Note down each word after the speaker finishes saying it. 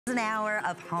An hour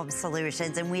of home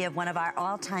solutions, and we have one of our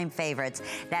all-time favorites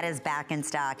that is back in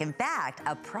stock. In fact,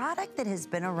 a product that has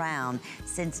been around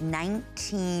since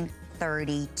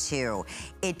 1932.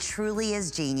 It truly is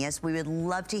genius. We would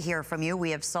love to hear from you. We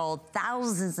have sold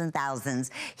thousands and thousands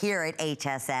here at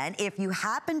HSN. If you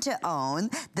happen to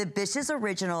own the Bish's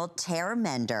Original Tear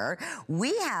Mender,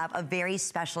 we have a very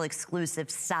special exclusive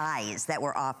size that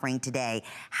we're offering today.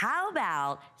 How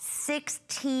about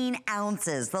 16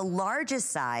 ounces, the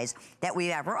largest size that we've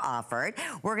ever offered.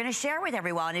 We're gonna share with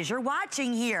everyone, as you're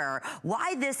watching here,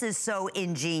 why this is so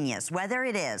ingenious, whether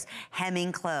it is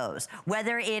hemming clothes,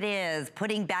 whether it is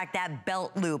putting back that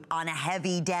belt loop on a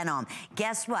heavy denim.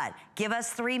 Guess what? Give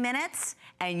us 3 minutes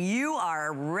and you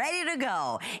are ready to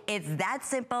go. It's that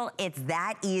simple, it's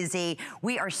that easy.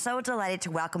 We are so delighted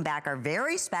to welcome back our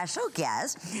very special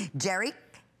guest, Jerry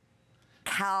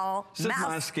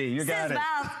Sizmowski, you got it.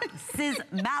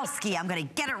 Sizmowski, I'm gonna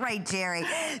get it right, Jerry.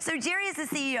 So Jerry is the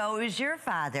CEO, who's your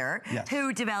father, yes,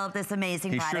 who developed this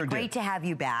amazing product. Sure, great to have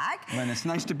you back. Lynn, it's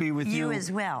nice to be with you. You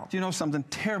as well. Do you know something?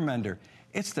 Tear Mender.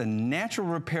 It's the natural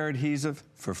repair adhesive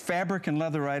for fabric and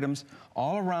leather items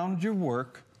all around your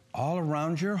work, all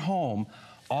around your home,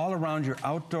 all around your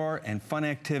outdoor and fun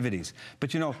activities.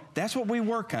 But you know, that's what we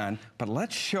work on, but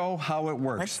let's show how it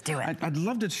works. Let's do it. I'd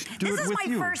love to do it with you. This is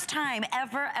my first time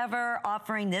ever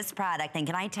offering this product, and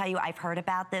can I tell you, I've heard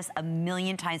about this a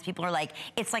million times. People are like,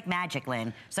 it's like magic,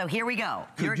 Lynn. So here we go.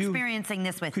 You're experiencing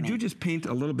this with me. Could you just paint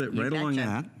a little bit right along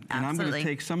that? And I'm gonna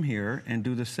take some here and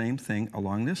do the same thing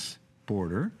along this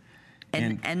border.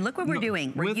 And look what we're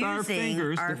doing. We're using our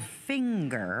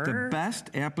finger. The best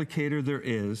applicator there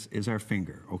is our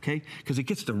finger, okay? Because it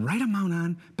gets the right amount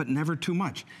on, but never too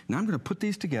much. Now I'm gonna put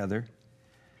these together.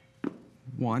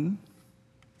 1,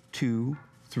 2,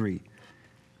 3.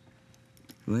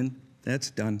 Lynn,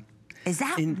 that's done. Is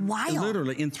that wild?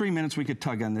 Literally, in 3 minutes we could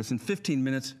tug on this. In 15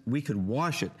 minutes, we could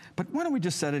wash it. But why don't we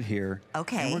just set it here?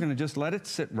 Okay. And we're gonna just let it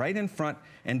sit right in front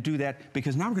and do that,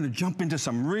 because now we're gonna jump into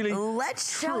some really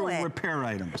true repair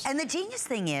items. And the genius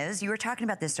thing is, you were talking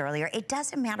about this earlier, it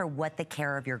doesn't matter what the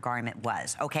care of your garment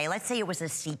was, okay? Let's say it was a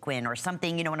sequin or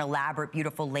something, you know, an elaborate,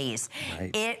 beautiful lace. Right.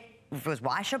 If it was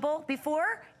washable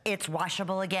before, it's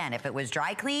washable again. If it was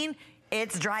dry clean,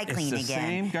 it's dry clean again. It's the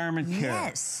same garment care.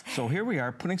 Yes. So here we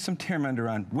are putting some Tear Mender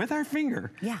on with our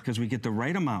finger, because we get the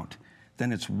right amount.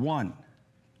 Then it's 1,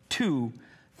 2,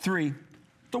 3.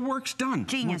 The work's done.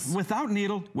 Genius. Without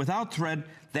needle, without thread,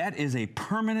 that is a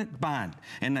permanent bond.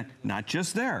 And not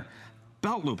just there.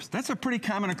 Belt loops, that's a pretty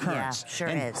common occurrence. Yeah, sure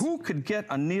and is. Who could get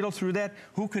a needle through that?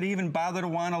 Who could even bother to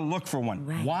want to look for one?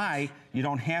 Right. Why? You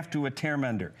don't have to a Tear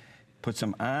Mender. Put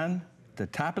some on the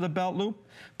top of the belt loop,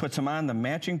 put some on the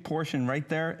matching portion right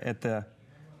there at the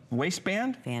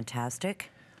waistband.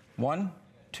 Fantastic. 1,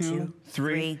 2,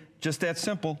 3. Just that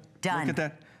simple. Done. Look at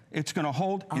that. It's gonna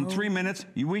hold in 3 minutes.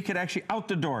 We could actually out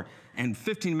the door. In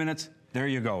 15 minutes, there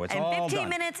you go. It's all done. In 15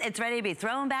 minutes, it's ready to be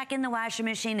thrown back in the washing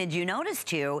machine. And you notice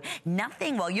too,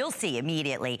 nothing, well, you'll see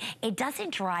immediately, it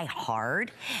doesn't dry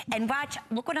hard. And watch,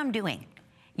 look what I'm doing.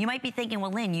 You might be thinking,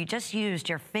 well, Lynn, you just used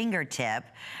your fingertip.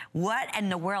 What in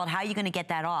the world, how are you gonna get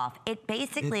that off? It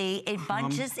basically, it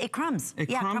bunches, it crumbs. It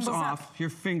crumbs off your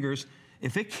fingers.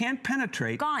 If it can't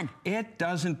penetrate, gone. It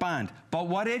doesn't bond. But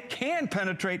what it can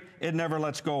penetrate, it never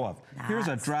lets go of. Here's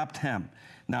a dropped hem.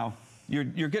 Now, you're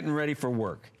getting ready for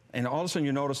work, and all of a sudden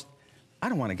you notice, I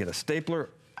don't wanna get a stapler,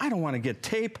 I don't wanna get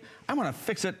tape, I wanna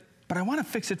fix it, but I wanna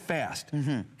fix it fast.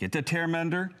 Get the Tear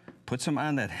Mender, put some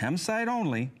on that hem side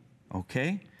only,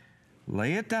 okay?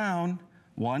 Lay it down.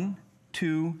 1,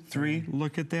 2, 3,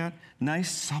 look at that.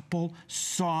 Nice, supple,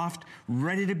 soft,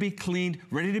 ready to be cleaned,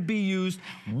 ready to be used.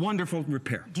 Wonderful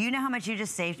repair. Do you know how much you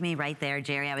just saved me right there,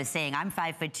 Jerry? I was saying I'm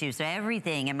 5'2", so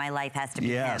everything in my life has to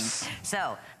be hemmed.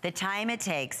 So the time it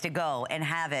takes to go and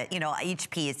have it, you know,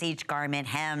 each piece, each garment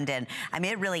hemmed, and I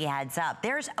mean, it really adds up.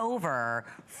 There's over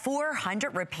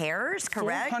 400 repairs,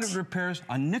 correct? 400 repairs,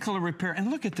 a nickel a repair,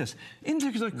 and look at this. Into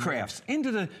the crafts,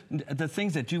 into the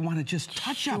things that you want to just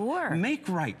touch up, make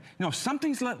right. You know,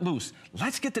 something's let loose.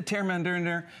 Let's get the Tear Mender in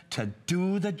there to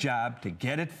do the job, to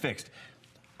get it fixed.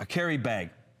 A carry bag,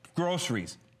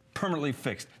 groceries, permanently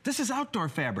fixed. This is outdoor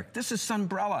fabric. This is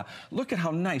sunbrella. Look at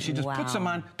how nice. You just put some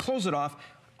on, close it off.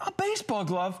 A baseball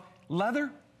glove,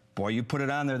 leather. Boy, you put it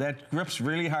on there, that grips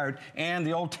really hard. And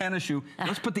the old tennis shoe.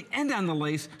 Let's put the end on the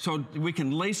lace so we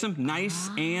can lace them nice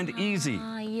and easy.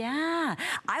 Yeah.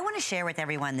 I want to share with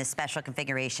everyone this special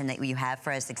configuration that you have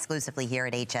for us exclusively here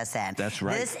at HSN. That's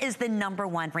right. This is the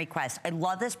 #1 request. I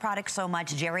love this product so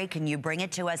much. Jerry, can you bring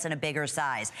it to us in a bigger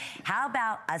size? How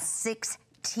about a 6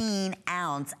 16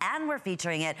 ounce, and we're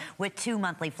featuring it with 2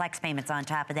 monthly flex payments on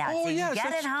top of that. So you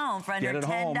get it home for under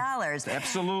 $10.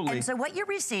 Absolutely. And so what you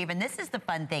receive, and this is the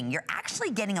fun thing, you're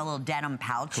actually getting a little denim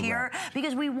pouch here,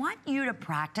 because we want you to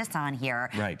practice on here,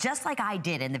 just like I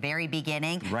did in the very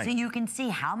beginning, so you can see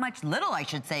how much little, I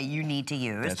should say, you need to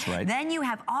use. That's right. Then you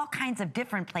have all kinds of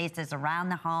different places around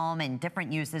the home and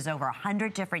different uses, over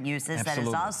 100 different uses that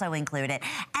is also included,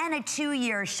 and a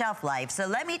 2-year shelf life. So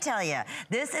let me tell you,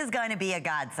 this is going to be a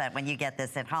godsend when you get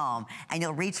this at home, and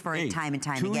you'll reach for it time and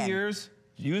time again. 2 years.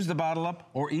 Use the bottle up,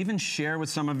 or even share with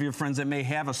some of your friends that may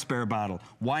have a spare bottle.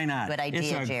 Why not? Good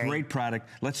idea, It's a great product.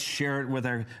 Let's share it with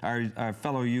our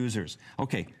fellow users.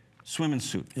 Okay, swimming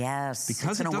suit. Yes.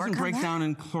 Because it doesn't break down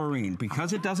in chlorine,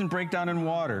 because it doesn't break down in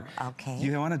water,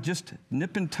 you want to just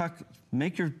nip and tuck,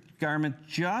 make your garment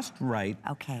just right.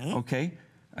 Okay.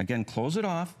 Again, close it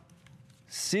off,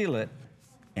 seal it,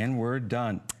 and we're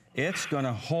done. It's going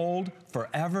to hold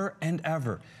forever and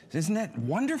ever. Isn't that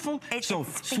wonderful? So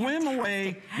swim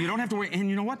away. You don't have to worry. And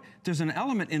you know what? There's an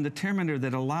element in the tear mender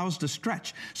that allows the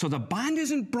stretch. So the bond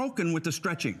isn't broken with the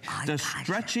stretching. The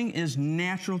stretching is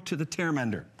natural to the tear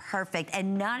mender. Perfect.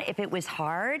 And not if it was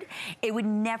hard, it would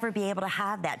never be able to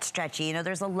have that stretchy. You know,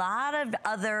 there's a lot of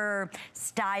other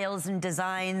styles and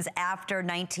designs after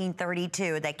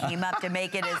 1932 that came up to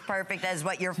make it as perfect as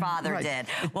what your father did.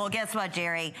 Well, guess what,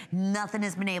 Jerry? Nothing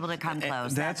has been able to come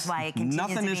close. That's why it continues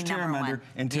nothing to be is tear mender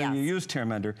until you use tear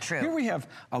mender. Here we have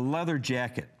a leather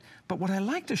jacket. But what I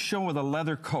like to show with a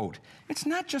leather coat, it's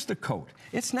not just a coat.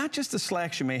 It's not just the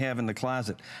slacks you may have in the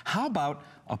closet. How about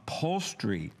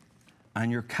upholstery on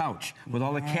your couch with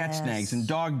all the cat snags and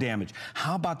dog damage?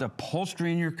 How about the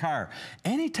upholstery in your car?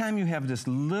 Anytime you have this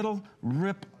little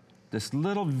rip, this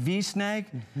little V-snag,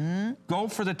 go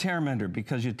for the tear mender,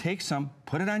 because you take some,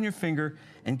 put it on your finger,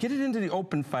 and get it into the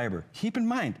open fiber. Keep in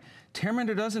mind, tear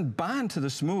mender doesn't bond to the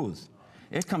smooth.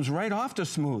 It comes right off the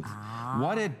smooth.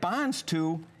 What it bonds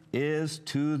to is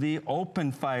to the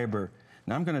open fiber.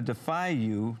 Now I'm going to defy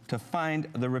you to find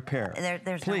the repair.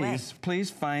 There's no way. Please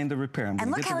find the repair.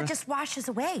 And look how it just washes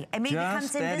away. I mean, it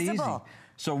becomes invisible.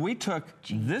 So we took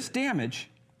this damage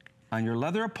on your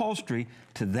leather upholstery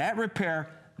to that repair.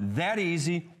 That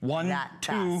easy. 1,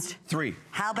 2, 3.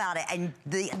 How about it? And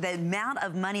the amount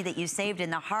of money that you saved in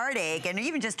the heartache, and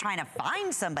even just trying to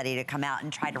find somebody to come out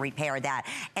and try to repair that,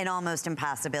 an almost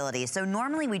impossibility. So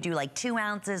normally we do like 2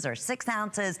 ounces or 6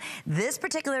 ounces. This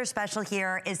particular special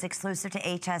here is exclusive to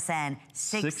HSN.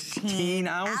 16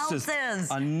 ounces.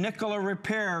 A nickel a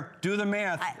repair. Do the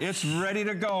math. It's ready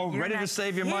to go. Ready to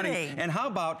save you money. And how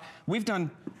about, we've done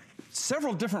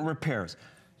several different repairs.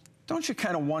 Don't you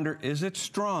kind of wonder, is it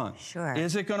strong? Sure.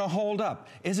 Is it going to hold up?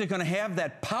 Is it going to have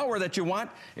that power that you want?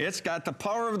 It's got the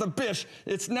power of the bish.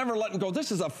 It's never letting go.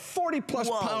 This is a 40-plus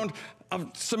pound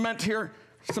of cement here,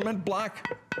 cement block.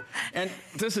 And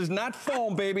this is not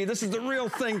foam, baby. This is the real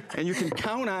thing. And you can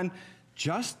count on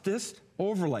just this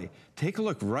overlay. Take a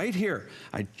look right here.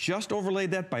 I just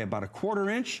overlaid that by about a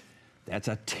 1/4 inch. That's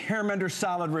a tear mender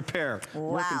solid repair.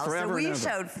 Wow, so we've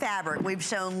shown fabric, we've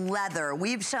shown leather,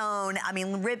 we've shown, I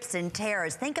mean, rips and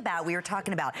tears. Think about, we were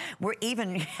talking about, we're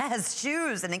even has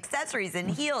shoes and accessories and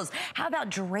heels. How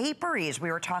about draperies?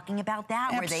 We were talking about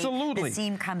that, where the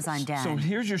seam comes undone. So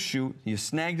here's your shoe. You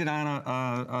snagged it on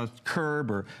a curb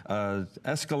or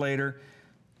escalator.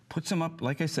 Put some up,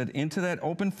 like I said, into that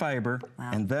open fiber,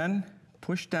 and then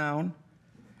push down.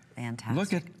 Fantastic.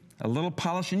 Look at a little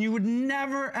polish, and you would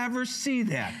never, ever see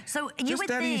that. So you would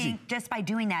think just by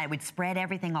doing that, it would spread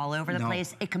everything all over the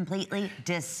place. It completely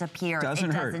disappears. Doesn't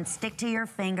hurt. It doesn't stick to your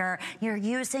finger. You're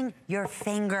using your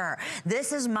finger.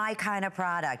 This is my kind of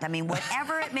product. I mean,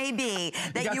 whatever it may be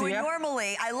that you would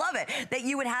normally, I love it, that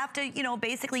you would have to, you know,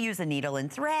 basically use a needle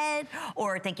and thread,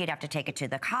 or think you'd have to take it to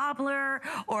the cobbler,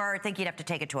 or think you'd have to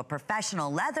take it to a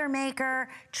professional leather maker.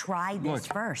 Try this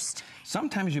first.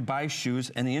 Sometimes you buy shoes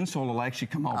and the insole will actually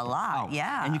come out.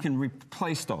 And you can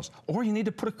replace those. Or you need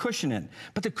to put a cushion in.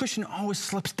 But the cushion always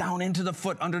slips down into the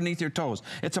foot underneath your toes.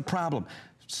 It's a problem.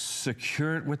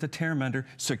 Secure it with the tear mender.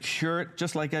 Secure it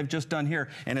just like I've just done here,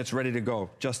 and it's ready to go,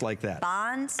 just like that.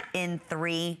 Bonds in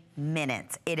 3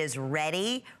 minutes. It is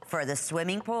ready for the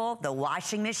swimming pool, the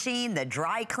washing machine, the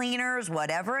dry cleaners,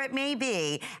 whatever it may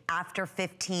be, after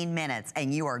 15 minutes,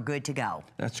 and you are good to go.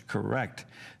 That's correct.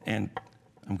 And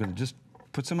I'm going to just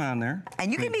put some on there. And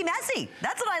you can be messy.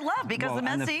 That's what I love, because the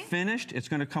messy. And the finished, it's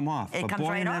going to come off. It comes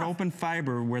right off. That open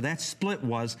fiber where that split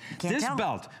was, this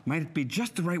belt might be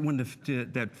just the right one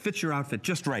that fits your outfit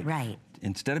just right.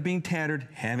 instead of being tattered,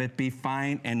 have it be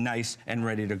fine and nice and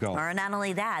ready to go. Or not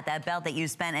only that, that belt that you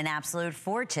spent an absolute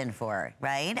fortune for,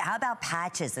 right? How about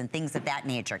patches and things of that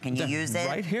nature? Can you use it?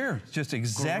 Right here. Just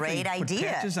exactly. Great idea. Put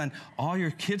patches on all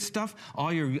your kids' stuff,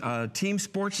 all your team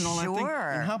sports and all that thing.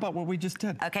 And how about what we just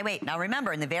did? Okay, wait. Now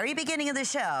remember, in the very beginning of the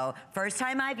show, first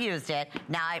time I've used it,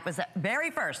 now it was the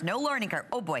very first, no learning curve.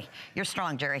 Oh boy, you're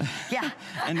strong, Jerry. Yeah.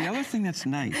 And the other thing that's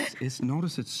nice is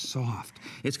notice it's soft.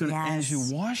 It's going to, as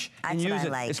you wash and use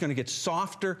it, it's going to get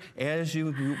softer as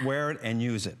you wear it and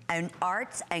use it. And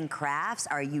arts and crafts,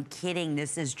 are you kidding?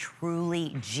 This is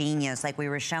truly genius. Like we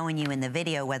were showing you in the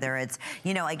video, whether it's,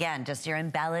 you know, again, just your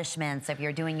embellishments, if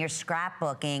you're doing your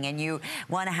scrapbooking and you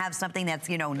want to have something that's,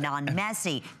 you know,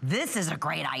 non-messy, this is a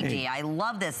great idea. I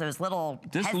love this. Those little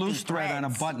This loose thread on a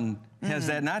button, has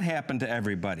that not happened to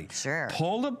everybody? Sure.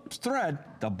 Pull the thread,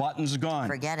 the button's gone.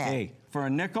 Forget it. Hey, for a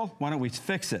nickel, why don't we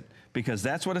fix it? Because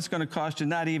that's what it's going to cost you,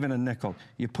 not even a nickel.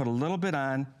 You put a little bit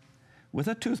on with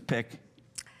a toothpick.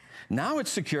 Now it's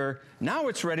secure. Now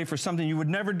it's ready for something you would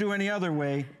never do any other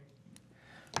way.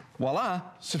 Voila,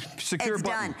 secure it's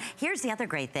button. done. Here's the other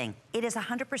great thing. It is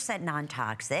 100%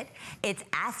 non-toxic. It's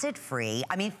acid-free.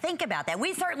 I mean, think about that.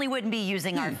 We certainly wouldn't be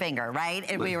using our finger, right,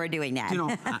 if we were doing that. You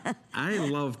know, I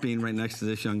love being right next to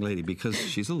this young lady because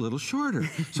she's a little shorter.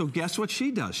 So guess what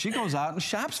she does? She goes out and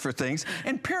shops for things,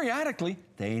 and periodically,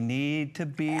 they need to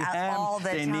be hemmed.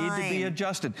 They need to be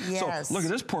adjusted. Yes. So look at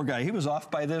this poor guy. He was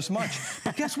off by this much.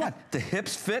 But guess what? The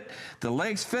hips fit, the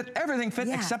legs fit, everything fit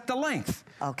except the length.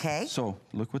 Okay. So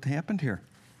look what happened here.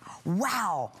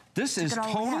 Wow. This is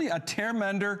totally a tear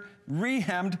mender,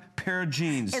 re-hemmed pair of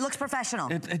jeans. It looks professional.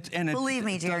 Believe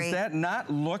me, Jerry. Does that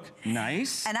not look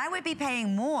nice? And I would be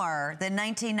paying more than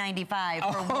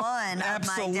 $19.95 for one of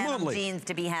my denim jeans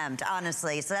to be hemmed,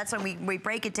 honestly. So that's when we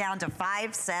break it down to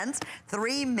 5 cents,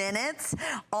 3 minutes,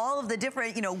 all of the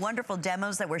different, you know, wonderful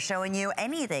demos that we're showing you.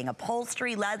 Anything,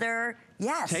 upholstery, leather,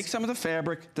 yes. Take some of the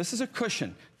fabric. This is a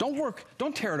cushion.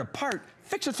 Don't tear it apart.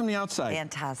 Fix it from the outside.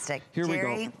 Fantastic. Here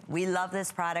Jerry, we go. We love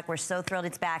this product. We're so thrilled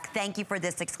it's back. Thank you for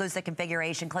this exclusive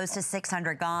configuration. Close to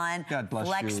 600 gone. God bless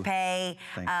you. Flex pay.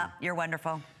 Thank you. You're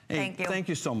wonderful. Hey, thank you. Thank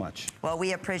you so much. Well,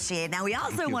 we appreciate it. Now, we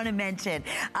also want to mention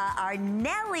our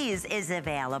Nellies is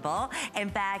available. In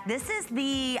fact, this is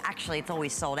actually, it's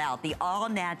always sold out, the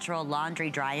all-natural laundry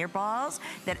dryer balls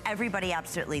that everybody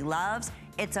absolutely loves.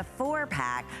 It's a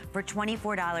 4-pack for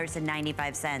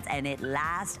 $24.95, and it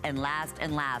lasts and lasts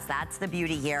and lasts. That's the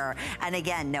beauty here. And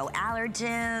again, no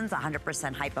allergens,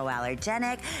 100%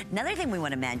 hypoallergenic. Another thing we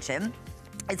want to mention,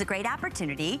 it's a great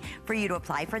opportunity for you to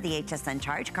apply for the HSN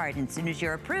charge card. And as soon as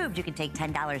you're approved, you can take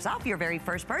 $10 off your very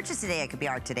first purchase today. It could be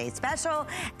our today's special,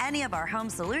 any of our home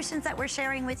solutions that we're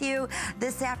sharing with you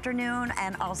this afternoon,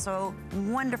 and also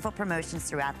wonderful promotions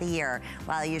throughout the year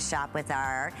while you shop with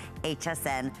our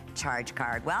HSN charge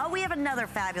card. Well, we have another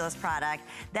fabulous product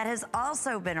that has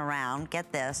also been around,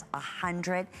 get this,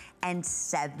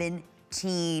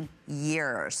 117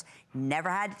 years. Never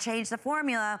had to change the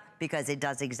formula because it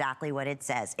does exactly what it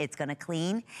says. It's gonna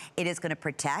clean, it is gonna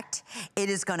protect, it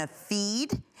is gonna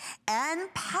feed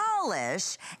and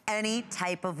polish any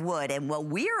type of wood. And what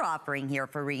we're offering here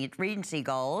for Regency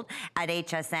Gold at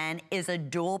HSN is a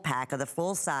dual pack of the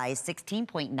full size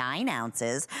 16.9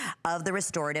 ounces of the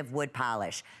restorative wood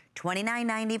polish.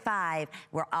 $29.95.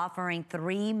 We're offering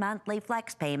 3 monthly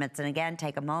flex payments. And again,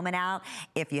 take a moment out.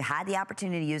 If you had the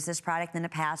opportunity to use this product in the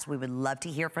past, we would love to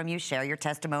hear from you. Share your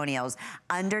testimonials.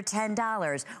 Under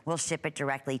 $10, we'll ship it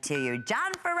directly to you.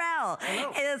 John Farrell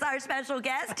is our special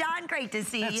guest. John, great to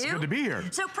see you. It's good to be here.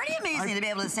 So pretty amazing to be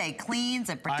able to say cleans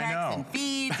and protects and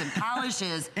feeds and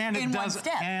polishes in one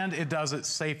step. And it does it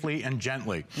safely and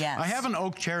gently. Yes. I have an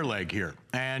oak chair leg here,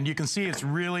 and you can see it's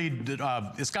really,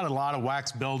 it's got a lot of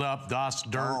wax buildup,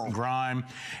 dust, dirt, grime,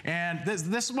 and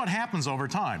this is what happens over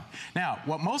time. Now,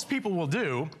 what most people will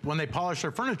do when they polish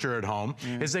their furniture at home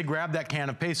is they grab that can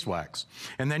of paste wax,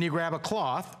 and then you grab a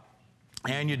cloth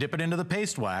and you dip it into the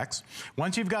paste wax.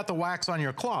 Once you've got the wax on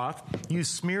your cloth, you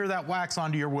smear that wax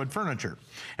onto your wood furniture.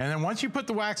 And then once you put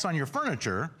the wax on your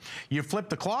furniture, you flip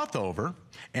the cloth over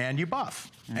and you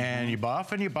buff. And you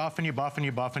buff and you buff and you buff and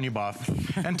you buff and you buff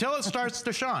until it starts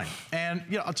to shine. And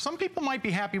you know, some people might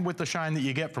be happy with the shine that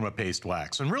you get from a paste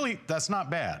wax, and really that's not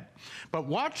bad. But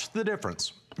watch the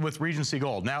difference with Regency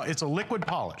Gold. Now, it's a liquid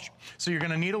polish, so you're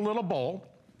gonna need a little bowl.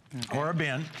 or a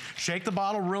bin, shake the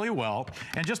bottle really well,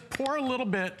 and just pour a little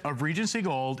bit of Regency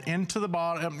Gold into the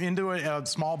bottle, into a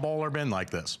small bowl or bin like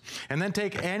this. And then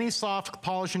take any soft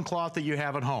polishing cloth that you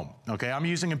have at home. Okay, I'm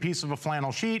using a piece of a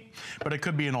flannel sheet, but it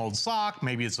could be an old sock,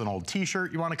 maybe it's an old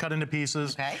t-shirt you want to cut into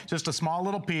pieces. Okay. Just a small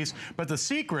little piece. But the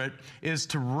secret is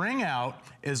to wring out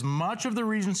as much of the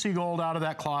Regency Gold out of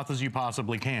that cloth as you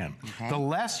possibly can. Okay. The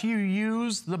less you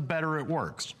use, the better it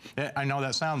works. I know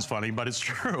that sounds funny, but it's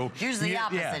true. Usually the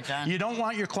opposite, John. You don't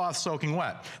want your cloth soaking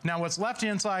wet. Now, what's left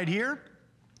inside here,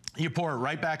 you pour it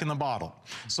right back in the bottle.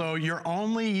 So you're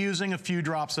only using a few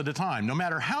drops at a time. No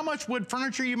matter how much wood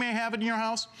furniture you may have in your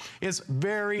house, it's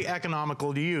very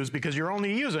economical to use because you're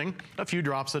only using a few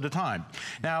drops at a time.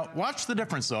 Now, watch the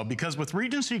difference though, because with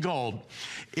Regency Gold,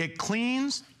 it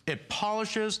cleans, it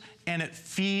polishes, and it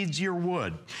feeds your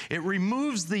wood. It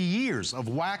removes the years of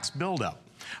wax buildup.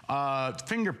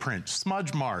 Fingerprints,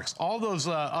 smudge marks, all those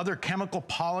other chemical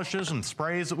polishes and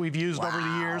sprays that we've used over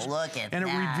the years. Look at and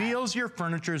that. It reveals your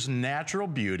furniture's natural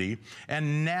beauty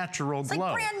and natural glow. It's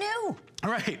like brand new.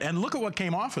 Right, and look at what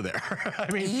came off of there.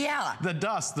 I mean, the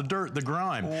dust, the dirt, the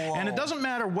grime. Whoa. And it doesn't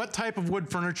matter what type of wood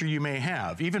furniture you may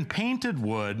have. Even painted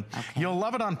wood, you'll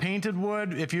love it on painted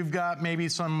wood if you've got maybe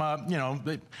some, you know,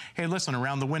 hey, listen,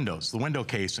 around the windows, the window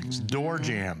casings, door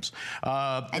jambs,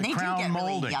 and they crown do get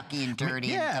molding. really yucky and dirty.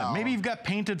 Yeah, maybe you've got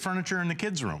painted furniture in the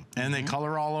kids' room, and they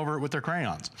color all over it with their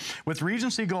crayons. With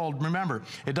Regency Gold, remember,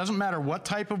 it doesn't matter what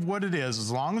type of wood it is, as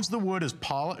long as the wood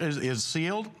is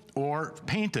sealed or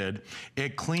painted,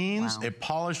 it cleans, it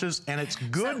polishes, and it's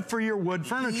good for your wood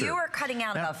furniture. You are cutting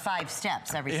out about 5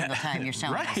 steps every single time you're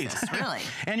showing us this, really.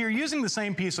 And you're using the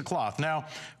same piece of cloth. Now,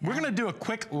 we're gonna do a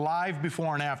quick live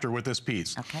before and after with this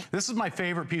piece. This is my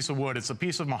favorite piece of wood. It's a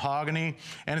piece of mahogany,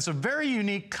 and it's a very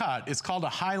unique cut. It's called a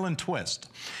Highland twist.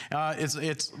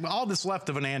 It's all that's left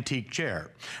of an antique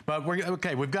chair. But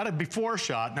we've got a before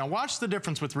shot. Now watch the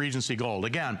difference with Regency Gold.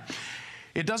 Again,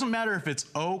 it doesn't matter if it's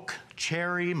oak,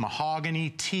 cherry,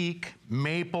 mahogany, teak,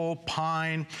 maple,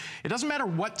 pine. It doesn't matter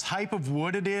what type of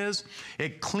wood it is.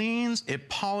 It cleans, it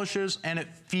polishes, and it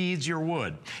feeds your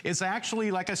wood. It's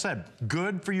actually, like I said,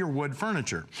 good for your wood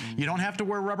furniture. You don't have to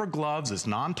wear rubber gloves. It's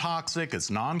non-toxic. It's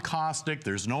non-caustic.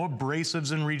 There's no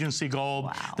abrasives in Regency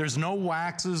Gold. There's no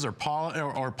waxes or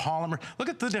polymer. Look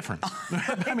at the difference.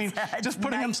 I mean, just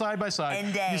putting them side by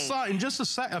side. You saw in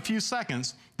just a few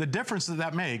seconds the difference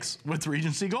that makes with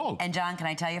Regency Gold. And John, can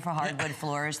I tell you, for hardwood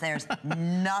floors, there's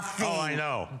nothing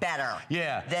better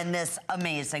than this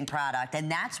amazing product.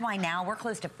 And that's why now we're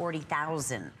close to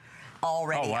 40,000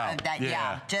 already. Oh,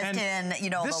 wow. Just in,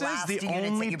 you know, the last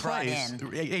units that you brought in.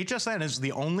 HSN is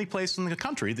the only place in the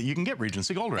country that you can get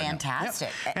Regency Gold right now. Fantastic.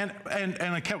 And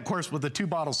of course, with the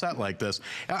 2-bottle set like this,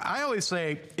 I always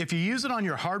say, if you use it on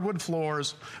your hardwood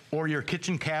floors or your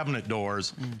kitchen cabinet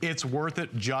doors, it's worth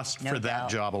it just for that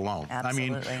job alone.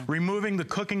 Absolutely. I mean, removing the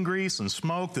cooking grease and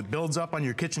smoke that builds up on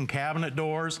your kitchen cabinet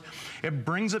doors, it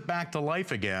brings it back to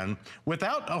life again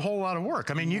without a whole lot of work.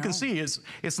 I mean, you can see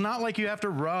it's not like you have to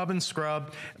rub and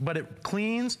scrub, but it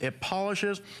cleans, it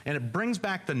polishes, and it brings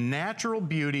back the natural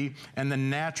beauty and the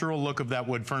natural look of that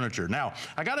wood furniture. Now,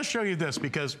 I got to show you this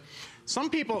because some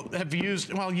people have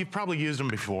used, well, you've probably used them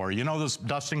before. You know those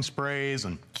dusting sprays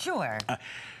and...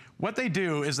 what they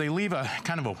do is they leave a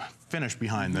kind of a finish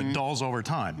behind that dulls over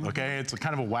time, okay? It's a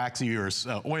kind of a waxy or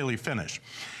oily finish.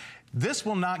 This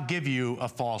will not give you a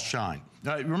false shine.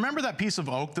 Remember that piece of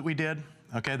oak that we did?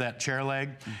 Okay, that chair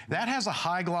leg? That has a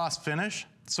high gloss finish.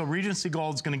 So Regency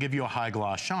Gold is going to give you a high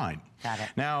gloss shine. Got it.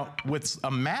 Now, with a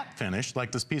matte finish,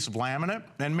 like this piece of laminate,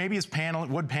 and maybe it's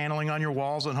wood paneling on your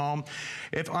walls at home,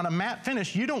 if on a matte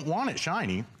finish, you don't want it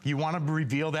shiny, you want to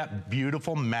reveal that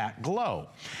beautiful matte glow.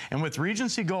 And with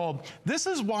Regency Gold, this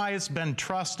is why it's been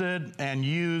trusted and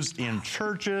used in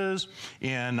churches,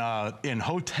 in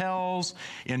hotels,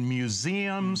 in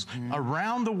museums,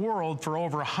 around the world for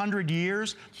over 100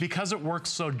 years, because it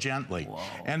works so gently.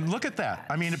 And look at that.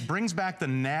 I mean, it brings back the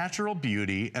natural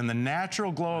beauty and the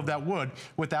natural glow of that wood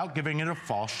without giving it a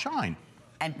false shine.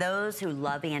 And those who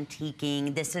love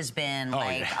antiquing, this has been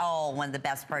one of the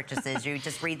best purchases. You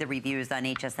just read the reviews on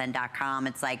hsn.com.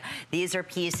 It's like, these are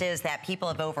pieces that people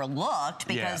have overlooked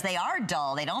because they are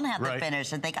dull. They don't have the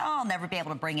finish and think, oh, I'll never be able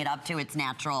to bring it up to its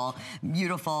natural,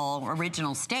 beautiful,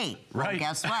 original state. Well,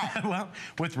 guess what? Well,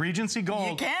 with Regency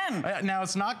Gold, you can. Now,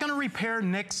 it's not going to repair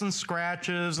nicks and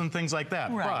scratches and things like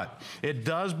that, but it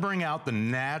does bring out the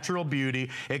natural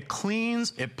beauty. It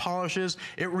cleans, it polishes,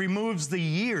 it removes the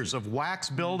years of wax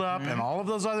buildup and all of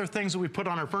those other things that we put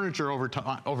on our furniture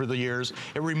over the years.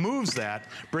 It removes that,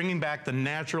 bringing back the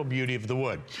natural beauty of the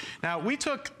wood. Now, we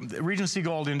took Regency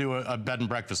Gold into a bed and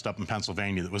breakfast up in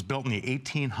Pennsylvania that was built in the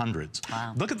 1800s.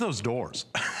 Wow. Look at those doors.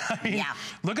 I mean,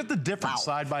 look at the difference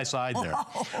side by side there.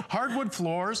 Hardwood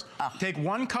floors, take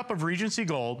 1 cup of Regency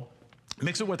Gold,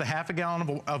 mix it with a ½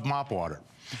 gallon of mop water.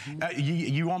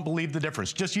 You won't believe the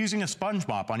difference. Just using a sponge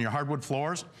mop on your hardwood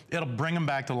floors, it'll bring them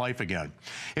back to life again.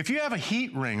 If you have a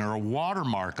heat ring or a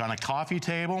watermark on a coffee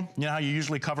table, you know how you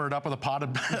usually cover it up with a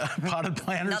potted plant or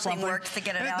something? Nothing works to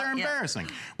get it out. They're embarrassing.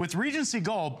 With Regency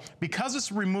Gold, because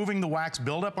it's removing the wax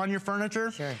buildup on your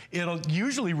furniture, it'll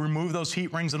usually remove those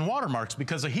heat rings and watermarks,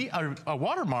 because a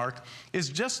watermark is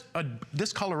just a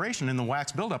discoloration in the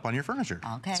wax buildup on your furniture.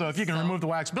 Okay. So if you can remove the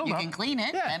wax buildup, you can clean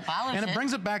it and polish it. And it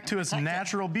brings it back to its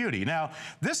natural beauty. Now,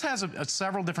 this has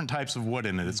several different types of wood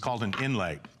in it. It's called an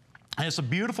inlay. And it's a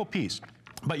beautiful piece.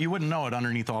 But you wouldn't know it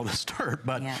underneath all this dirt.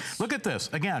 But look at this.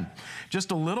 Again,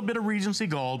 just a little bit of Regency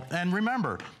Gold. And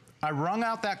remember, I wrung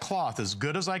out that cloth as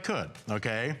good as I could,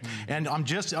 okay? And I'm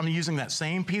using that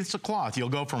same piece of cloth. You'll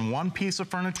go from one piece of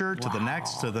furniture to the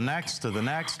next, to the next, to the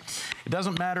next. It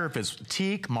doesn't matter if it's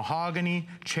teak, mahogany,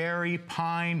 cherry,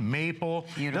 pine, maple.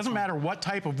 Beautiful. It doesn't matter what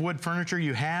type of wood furniture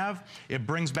you have. It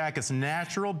brings back its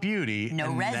natural beauty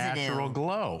and natural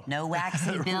glow. No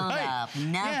waxy buildup,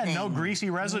 nothing. Yeah, no greasy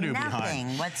residue behind.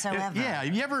 Nothing whatsoever. Yeah,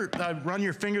 you ever run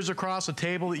your fingers across a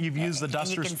table that you've used the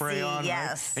duster spray on,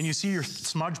 right? And you see your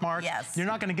smudge mark? Yes. You're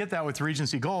not going to get that with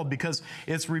Regency Gold, because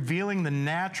it's revealing the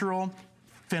natural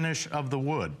finish of the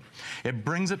wood. It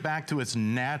brings it back to its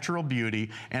natural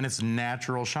beauty and its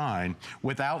natural shine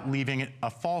without leaving it a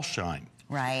false shine.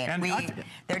 Right. And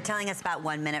they're telling us about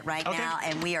 1 minute right now,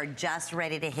 and we are just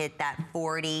ready to hit that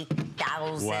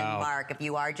 40,000 mark. If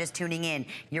you are just tuning in,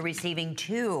 you're receiving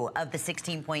 2 of the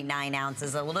 16.9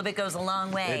 ounces. A little bit goes a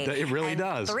long way. It really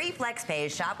does. 3 flex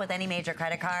pays. Shop with any major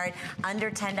credit card.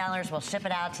 Under $10, we'll ship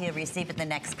it out to you. Receive it the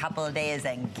next couple of days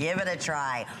and give it a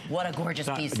try. What a gorgeous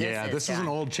piece this is. Yeah, this is an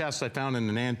old chest I found in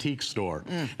an antique store.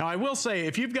 Now, I will say,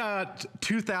 if you've got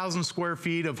 2,000 square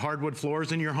feet of hardwood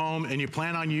floors in your home and you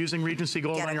plan on using Regency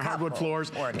Gold on your hardwood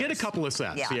floors, get a couple of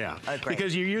sets,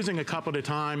 because you're using a cup at a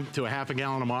time to a ½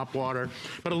 gallon of mop water,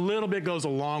 but a little bit goes a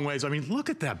long ways. I mean, look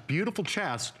at that beautiful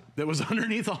chest that was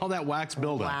underneath all that wax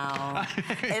buildup. Wow.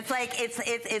 it's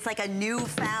like a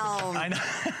newfound,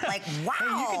 like, wow. Hey,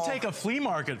 you can take a flea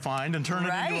market find and turn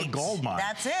it into a gold mine.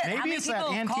 That's it. Maybe it's that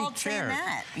antique chair.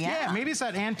 Yeah, maybe it's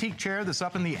that antique chair that's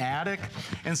up in the attic.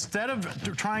 Instead of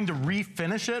trying to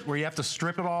refinish it, where you have to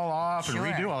strip it all off and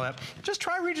redo all that, just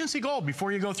try Regency Gold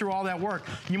before you go through all that work.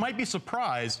 You might be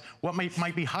surprised what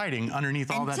might be hiding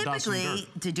underneath all that dust and dirt.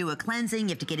 Typically, to do a cleansing, you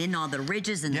have to get in all the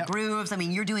ridges and the grooves. I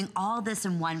mean, you're doing all this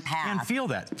in one pass. And feel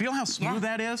that. Feel how smooth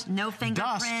that is? No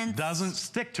fingerprints. Dust doesn't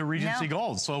stick to Regency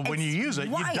Gold, so when you use it,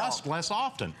 you dust less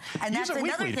often. And that's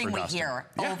another thing we hear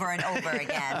over and over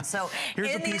again. So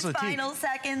in these final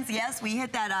seconds, yes, we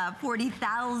hit that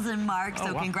 40,000 mark,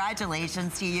 so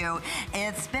congratulations to you.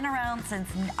 It's been around since,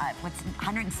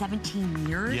 117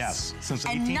 years? Yes, since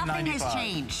 1895. And nothing has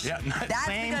changed. Yeah, that's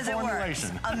same because formulation.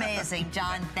 It works. Amazing.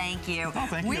 John, thank you. Oh,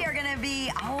 thank you. We are going to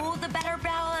be, the Better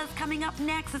Bell is coming up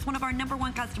next. It's one of our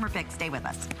 #1 customer picks. Stay with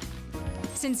us.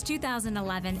 Since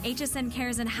 2011, HSN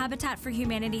Cares and Habitat for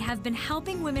Humanity have been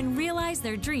helping women realize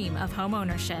their dream of home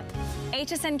ownership.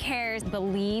 HSN Cares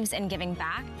believes in giving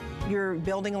back. You're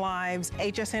building lives.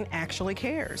 HSN actually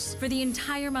cares. For the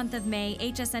entire month of May,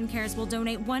 HSN Cares will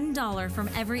donate $1 from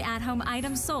every at-home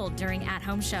item sold during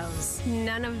at-home shows.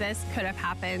 None of this could have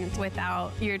happened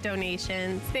without your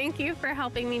donations. Thank you for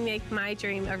helping me make my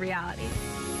dream a reality.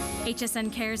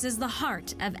 HSN Cares is the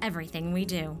heart of everything we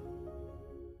do.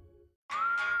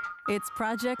 It's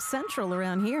Project Central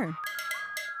around here.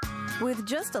 With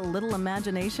just a little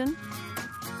imagination,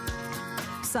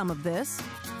 some of this,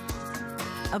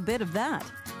 a bit of that.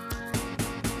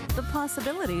 The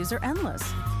possibilities are endless.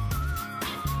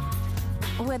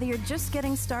 Whether you're just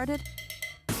getting started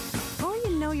or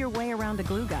you know your way around a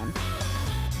glue gun,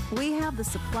 we have the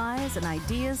supplies and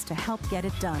ideas to help get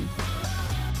it done.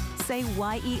 Say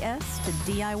YES to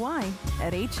DIY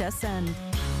at HSN.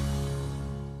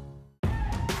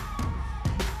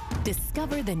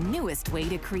 Discover the newest way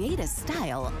to create a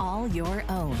style all your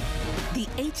own. The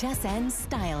HSN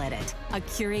Style Edit, a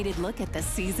curated look at the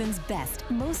season's best,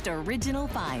 most original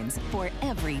finds for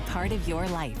every part of your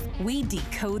life. We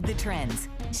decode the trends,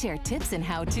 share tips and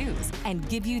how-tos, and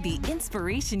give you the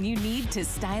inspiration you need to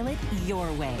style it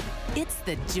your way. It's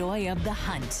the joy of the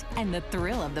hunt and the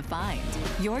thrill of the find.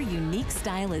 Your unique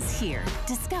style is here.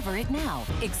 Discover it now,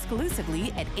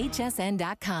 exclusively at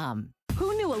hsn.com.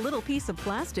 Who knew a little piece of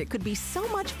plastic could be so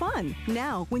much fun?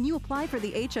 Now, when you apply for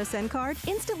the HSN card,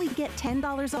 instantly get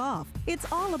 $10 off. It's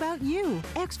all about you.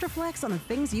 Extra flex on the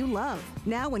things you love.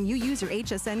 Now, when you use your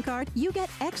HSN card, you get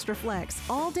extra flex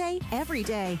all day, every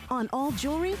day on all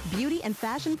jewelry, beauty, and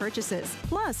fashion purchases.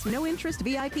 Plus, no interest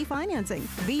VIP financing,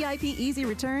 VIP easy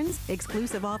returns,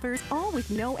 exclusive offers, all with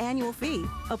no annual fee.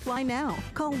 Apply now.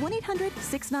 Call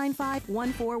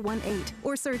 1-800-695-1418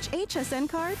 or search HSN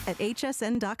card at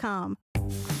hsn.com.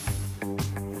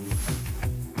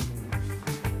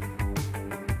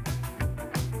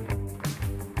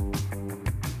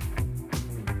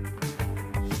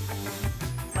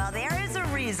 Well, there is a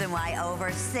reason why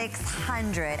over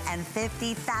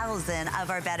 650,000 of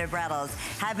our bed umbrellas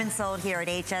have been sold here at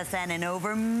HSN and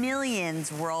over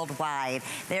millions worldwide.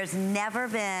 There's never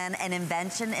been an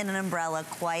invention in an umbrella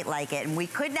quite like it. And we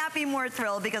could not be more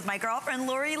thrilled because my girlfriend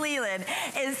Lori Leland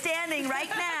is standing right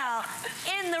now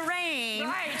in the rain.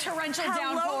 Right, torrential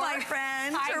downpour. Hello, my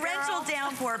friend. Hi, torrential girl.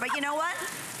 downpour. But you know what?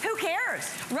 Who cares?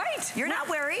 Right. You're not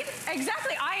worried.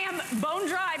 Exactly. I am bone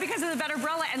dry because of the bed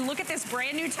umbrella, and look at this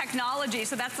brand new technology.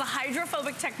 So that's the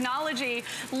hydrophobic technology.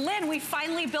 Lynn, we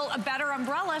finally built a better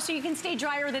umbrella so you can stay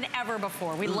drier than ever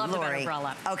before. We love the bed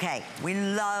umbrella. Okay, we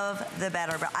love the bed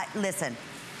umbrella. Listen.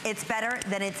 It's better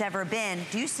than it's ever been.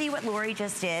 Do you see what Lori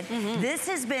just did? This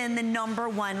has been the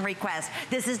 #1 request.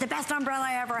 This is the best umbrella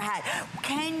I ever had.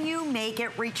 Can you make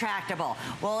it retractable?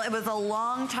 Well, it was a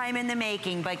long time in the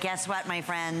making, but guess what, my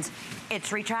friends? It's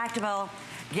retractable.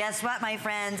 Guess what, my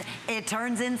friends? It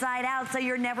turns inside out, so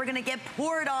you're never gonna get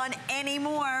poured on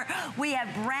anymore. We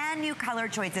have brand new color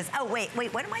choices. Oh, wait,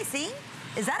 what am I seeing?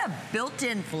 Is that a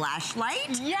built-in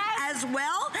flashlight? Yes. As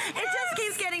well? Yes. It just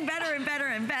keeps getting better and better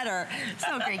and better.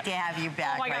 So great to have you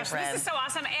back, oh my gosh, friend. This is so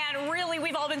awesome. And really,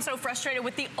 we've all been so frustrated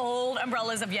with the old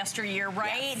umbrellas of yesteryear,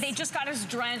 right? Yes. They just got us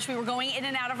drenched. We were going in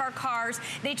and out of our cars.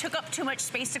 They took up too much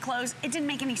space to close. It didn't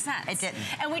make any sense. It didn't.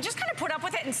 And we just kind of put up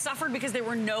with it and suffered because there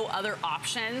were no other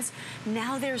options.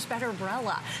 Now there's better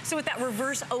umbrella. So with that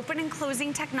reverse open and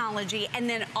closing technology and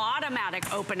then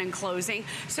automatic open and closing.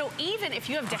 So even if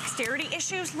you have dexterity issues,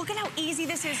 look at how easy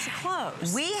this is to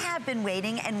close. We have been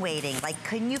waiting and waiting. Like,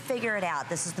 couldn't you figure it out?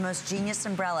 This is the most genius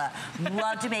umbrella.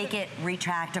 Love to make it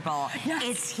retractable. Yes.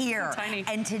 It's here. So tiny.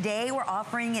 And today we're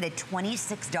offering it at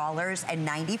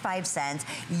 $26.95.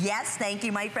 Yes, thank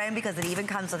you, my friend, because it even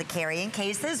comes with a carrying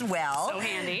case as well. So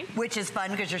handy. Which is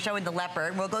fun because you're showing the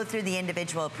leopard. We'll go through the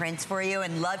individual prints for you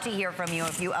and love to hear from you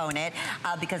if you own it,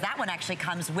 because that one actually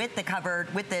comes with the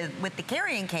covered, with the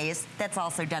carrying case that's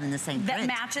also done in the same print. That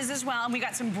matches as well. And we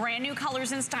got some brand new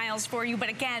colors and styles for you. But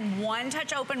again, one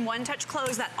touch open, one touch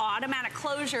close, that automatic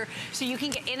closure so you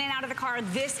can get in and out of the car.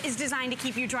 This is designed to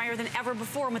keep you drier than ever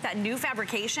before. And with that new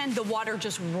fabrication, the water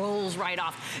just rolls right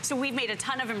off. So we've made a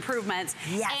ton of improvements.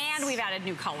 Yes. And we've added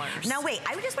new colors. Now wait,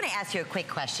 I just want to ask you a quick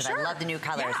question. Sure. I love the new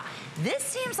colors. Yeah. This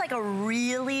seems like a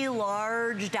really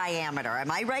large diameter.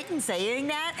 Am I right in saying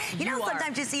that? You know,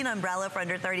 sometimes you see an umbrella for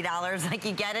under $30, like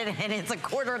you get it and it's a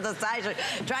quarter of the size. You're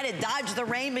trying to dodge the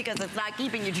rain because it's not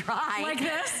keeping you dry. Like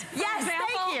this? Yes,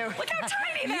 thank you. Look how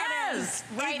tiny that is.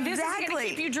 Right, exactly. This is going to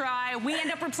keep you dry. We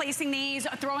end up replacing these,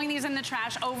 throwing these in the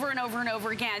trash over and over and over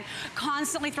again,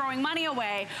 constantly throwing money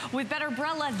away. With Better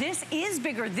Umbrella, this is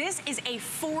bigger. This is a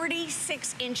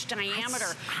 46-inch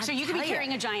diameter. So you could be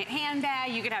carrying a giant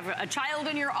handbag, you could have a child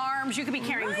in your arms, you could be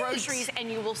carrying groceries,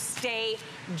 and you will stay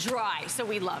dry. So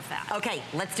we love that. Okay,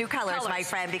 let's do colors, my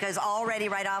friend, because already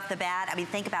right off the bat, I mean,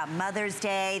 think about Mother's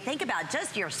Day, think about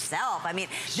just yourself. I mean,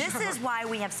 this is why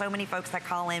we have so many folks that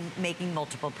call in making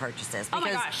multiple purchases. Because oh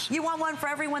my gosh. You want one for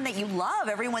everyone that you love,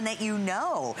 everyone that you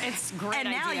know. It's great.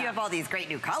 And now you have all these great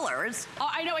new colors. Oh,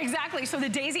 I know, exactly. So the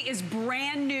daisy is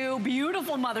brand new,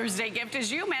 beautiful Mother's Day gift,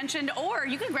 as you mentioned, or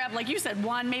you can grab, like you said,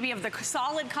 one maybe of the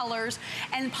solid colors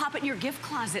and pop it in your gift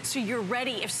closet so you're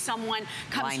ready if someone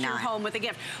comes to your home with a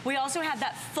gift. We also have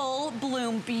that full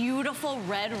bloom, beautiful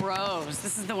red rose.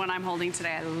 This is the one I'm holding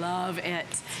today. I love it.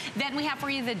 Then we have for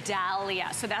you the dahlia.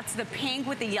 So that's the pink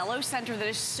with the yellow center that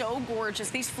is so gorgeous.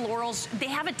 These florals, they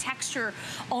have a texture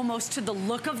almost to the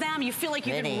look of them. You feel like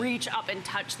you can reach up and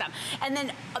touch them. And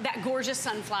then that gorgeous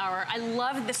sunflower. I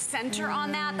love the center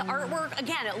on that. The artwork,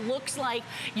 again, it looks like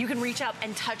you can reach up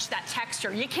and touch that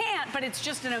texture. You can't, but it's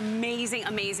just an amazing,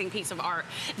 amazing piece of art.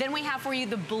 Then we have for you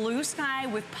the blue sky sky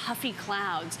with puffy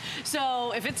clouds.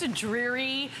 So if it's a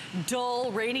dreary,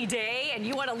 dull, rainy day and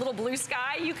you want a little blue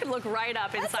sky, you can look right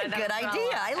up inside that umbrella. That's a good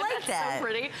idea. I like that. So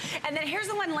pretty. And then here's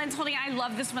the one Lynn's holding. I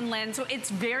love this one, Lynn. So it's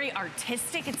very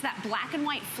artistic. It's that black and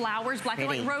white flowers, black and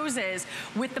white roses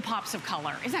with the pops of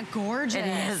color. Isn't that gorgeous?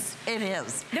 It is. It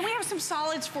is. Then we have some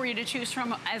solids for you to choose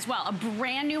from as well. A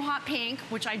brand new hot pink,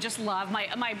 which I just love.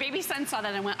 My baby son saw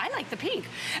that and went, I like the pink.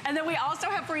 And then we also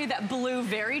have for you that blue,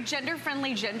 very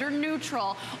gender-friendly,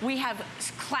 gender-neutral. We have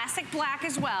classic black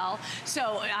as well.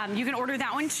 So you can order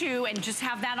that one too and just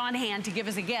have that on hand to give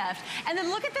as a gift. And then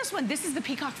look at this one. This is the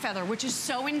peacock feather, which is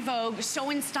so in vogue, so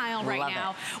in style right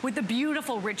now, with the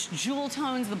beautiful rich jewel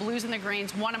tones, the blues and the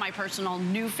greens, one of my personal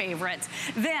new favorites.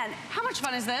 Then, how much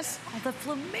fun is this? Oh, the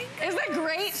flamingo. Isn't that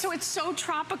great? So it's so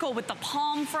tropical with the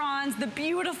palm fronds, the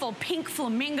beautiful pink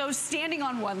flamingos standing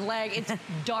on one leg. It's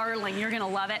darling. You're going to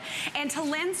love it. And to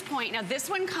Lynn's point, now this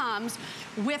one comes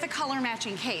with a color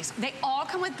matching case. They all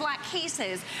come with black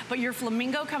cases, but your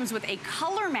flamingo comes with a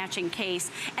color matching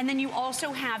case. And then you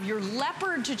also have your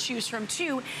leopard to choose from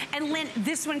too. And Lynn,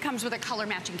 this one comes with a color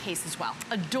matching case as well.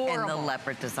 Adorable. And the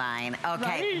leopard design.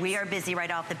 Okay, we are busy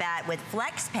right off the bat with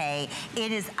FlexPay.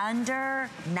 It is under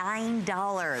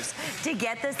 $9 to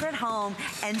get this at home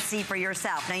and see for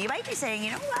yourself. Now you might be saying,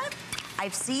 you know what?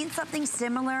 I've seen something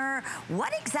similar.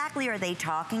 What exactly are they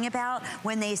talking about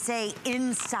when they say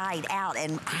inside out?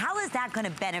 And how is that going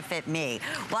to benefit me?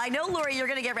 Well, I know, Lori, you're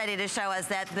going to get ready to show us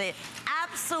that the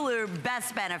absolute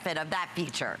best benefit of that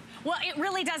feature. Well, it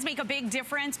really does make a big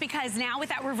difference because now with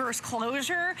that reverse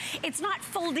closure, it's not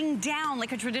folding down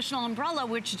like a traditional umbrella,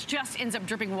 which just ends up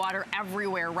dripping water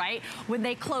everywhere, right? When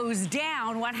they close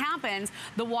down, what happens?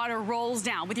 The water rolls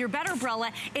down. With your better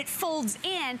umbrella, it folds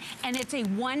in and it's a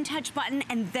one-touch button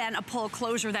and then a pull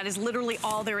closure. That is literally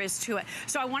all there is to it.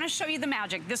 So I want to show you the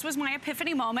magic. This was my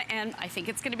epiphany moment and I think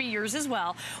it's going to be yours as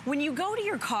well. When you go to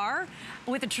your car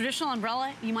with a traditional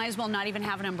umbrella, you might as well not even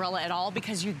have an umbrella at all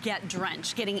because you get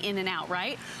drenched getting in and out,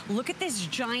 right? Look at this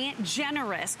giant,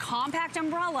 generous, compact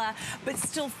umbrella, but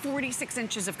still 46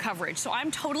 inches of coverage. So I'm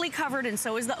totally covered and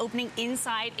so is the opening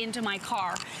inside into my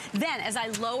car. Then as I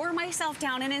lower myself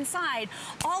down and inside,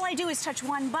 all I do is touch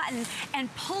one button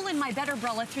and pull in my better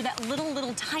umbrella through that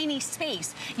little tiny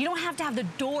space. You don't have to have the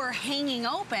door hanging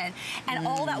open and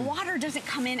all that water doesn't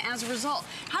come in as a result.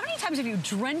 How many times have you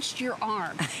drenched your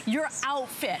arm, your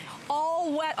outfit,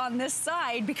 all wet on this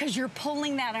side because you're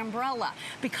pulling that umbrella?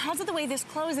 Because of the way this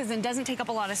closes and doesn't take up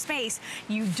a lot of space,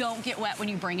 you don't get wet when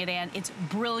you bring it in. It's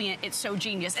brilliant. It's so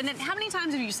genius. And then how many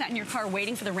times have you sat in your car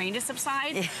waiting for the rain to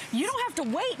subside? You don't have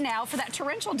to wait now for that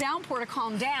torrential downpour to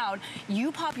calm down.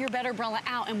 You pop your better umbrella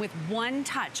out and with one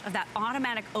touch of that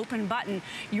automatic open button,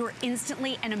 you're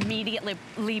instantly and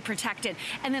immediately protected.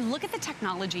 And then look at the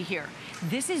technology here.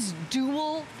 This is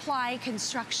dual ply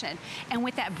construction. And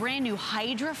with that brand new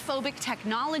hydrophobic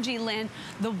technology, Lynn,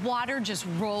 the water just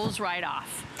rolls right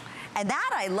off. And that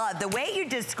I love. The way you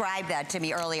described that to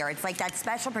me earlier, it's like that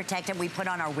special protectant we put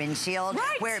on our windshield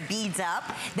where it beads up.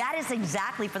 That is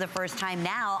exactly for the first time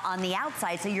now on the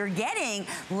outside. So you're getting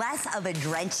less of a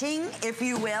drenching, if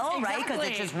you will, right? Because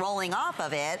it's just rolling off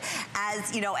of it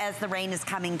as, you know, as the rain is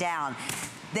coming down.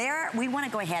 There, we want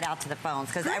to go ahead out to the phones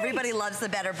because everybody loves the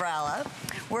better umbrella.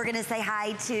 We're going to say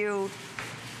hi to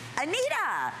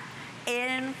Anita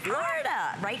in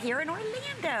Florida, right here in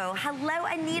Orlando. Hello,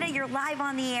 Anita. You're live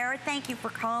on the air. Thank you for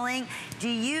calling. Do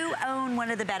you own one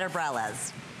of the better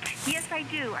umbrellas? Yes, I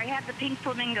do. I have the pink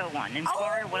flamingo one in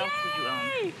Florida. What else did you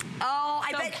own? Oh,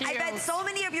 I bet so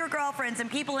many of your girlfriends and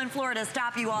people in Florida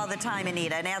stop you all the time,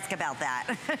 Anita, and ask about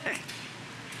that.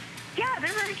 Yeah,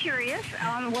 they're very curious.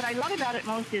 What I love about it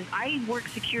most is I work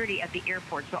security at the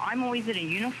airport, so I'm always in a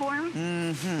uniform.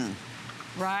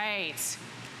 Right.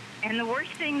 And the worst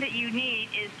thing that you need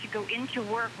is to go into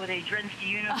work with a drenched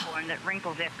uniform that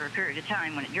wrinkles after a period of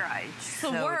time when it dries. The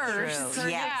worst.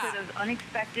 Yeah. Those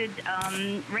unexpected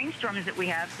rainstorms that we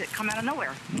have that come out of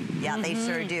nowhere. Yeah, they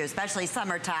sure do, especially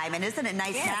summertime. And isn't it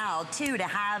nice now, too, to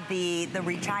have the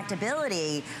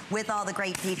retractability with all the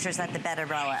great features that the better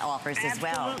umbrella offers as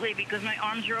well? Absolutely, because my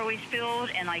arms are always filled,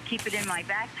 and I keep it in my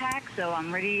backpack, so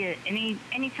I'm ready at any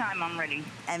time I'm ready.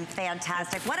 And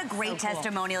fantastic. What a great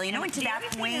testimonial. You know, and to that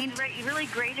point, really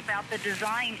great about the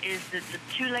design is that the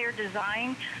two-layer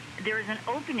design there's an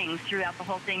opening throughout the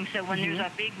whole thing, so when there's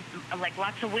a big, like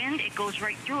lots of wind, it goes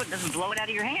right through it, doesn't blow it out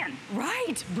of your hand.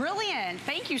 Right, brilliant.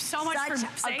 Thank you so much for saying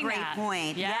that. Such a great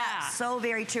point. Yeah, so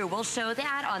very true. We'll show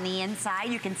that on the inside.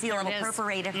 You can see a little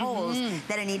perforated holes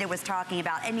that Anita was talking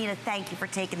about. Anita, thank you for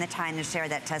taking the time to share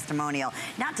that testimonial.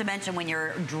 Not to mention when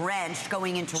you're drenched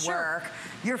going into work,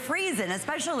 you're freezing,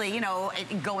 especially, you know,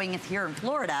 going here in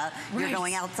Florida. You're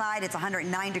going outside, it's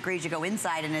 109 degrees, you go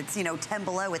inside and it's, you know, 10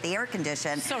 below with the air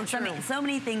conditioned. So true. So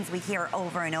many things we hear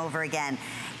over and over again.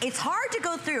 It's hard to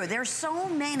go through. There's so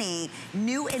many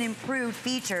new and improved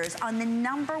features on the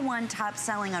 #1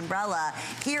 top-selling umbrella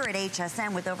here at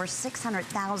HSN with over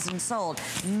 600,000 sold.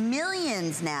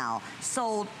 Millions now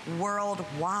sold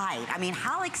worldwide. I mean,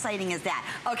 how exciting is that?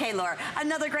 Okay, Laura,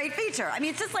 another great feature. I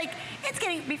mean, it's just like, it's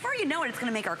getting, before you know it, it's going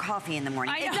to make our coffee in the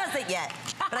morning. It doesn't yet,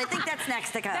 but I think that's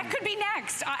next to come. That could be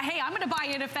next. Hey, I'm going to buy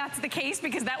it if that's the case,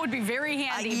 because that would be very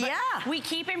handy. But we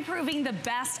keep improving the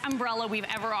best umbrella we've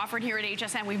ever offered here at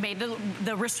HSN. We've made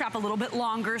the wrist strap a little bit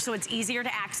longer so it's easier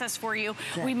to access for you.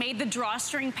 We made the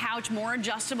drawstring pouch more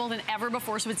adjustable than ever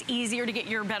before, so it's easier to get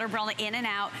your bed umbrella in and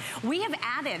out. We have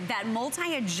added that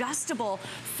multi-adjustable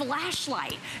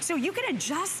flashlight, so you can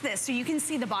adjust this so you can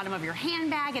see the bottom of your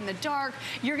handbag in the dark.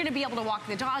 You're going to be able to walk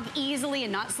the dog easily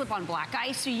and not slip on black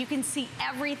ice, so you can see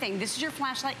everything. This is your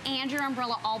flashlight and your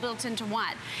umbrella all built into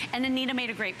one. And Anita made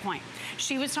a great point.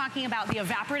 She was talking about the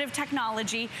evaporative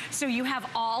technology, so you have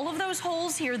all of those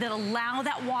holes here that allow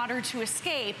that water to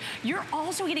escape. You're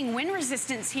also getting wind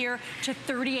resistance here to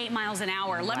 38 miles an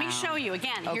hour. Let me show you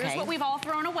again. Here's what we've all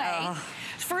thrown away.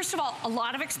 First of all, a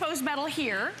lot of exposed metal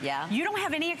here. You don't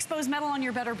have any exposed metal on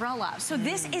your bed umbrella, so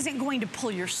this isn't going to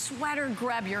pull your sweater,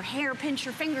 grab your hair, pinch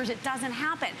your fingers. It doesn't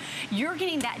happen. You're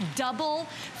getting that double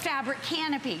fabric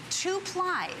canopy, 2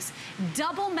 plies.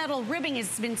 Double metal ribbing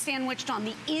has been sandwiched on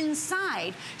the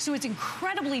inside, so it's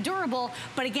incredibly durable,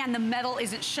 but again, the metal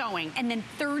isn't showing. And then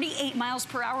 38 miles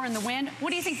per hour in the wind. What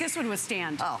do you think this would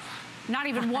withstand? Not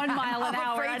even 1 mile an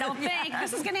hour, I don't think.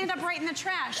 This is gonna end up right in the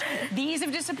trash. These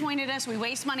have disappointed us. We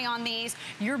waste money on these.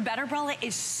 Your bed umbrella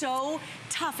is so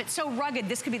tough. It's so rugged.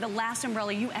 This could be the last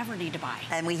umbrella you ever need to buy.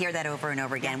 And we hear that over and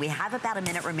over again. We have about a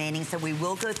minute remaining, so we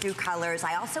will go through colors.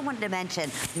 I also wanted to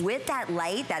mention, with that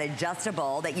light, that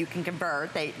adjustable that you can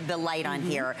convert, the light on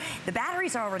here, the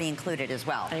batteries are already included as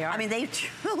well. They are. I mean, they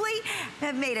truly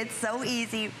have made it so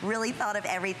easy, really thought of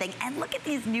everything. And look at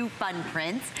these new fun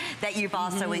prints that you've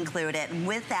also included. And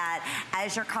with that,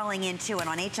 as you're calling in too, and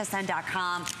on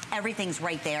hsn.com, everything's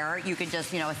right there. You can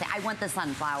just, you know, say, I want the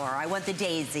sunflower, I want the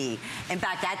daisy. In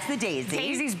fact, that's the daisy.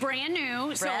 Daisy's brand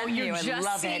new, so you're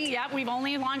just seeing, we've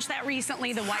only launched that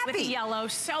recently, the white with the yellow.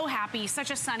 So happy, such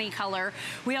a sunny color.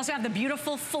 We also have the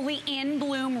beautiful, fully in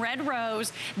bloom red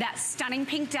rose, that stunning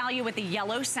pink dahlia with the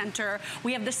yellow center.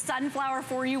 We have the sunflower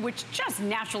for you, which just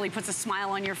naturally puts a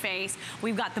smile on your face.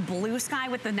 We've got the blue sky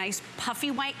with the nice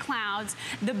puffy white clouds,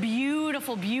 the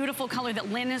beautiful, beautiful color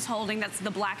that Lynn is holding. That's the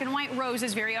black and white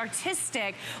roses, very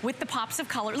artistic with the pops of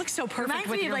color. It looks so perfect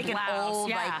with your like blouse. An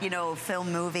old, like, you know,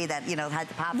 film movie that, you know, had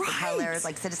the pops of colors,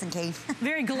 like Citizen Kane.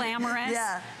 Very glamorous.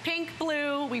 Pink,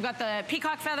 blue. We've got the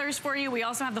peacock feathers for you. We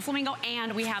also have the flamingo,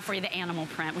 and we have for you the animal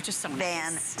print, which is so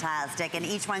nice. Fantastic. And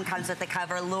each one comes with the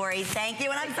cover. Lori, thank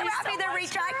you. And I'm so happy they're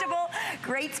retractable.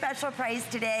 Great special price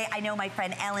today. I know my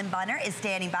friend Ellen Bunner is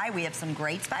standing by. We have some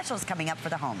great specials coming up for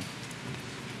the home.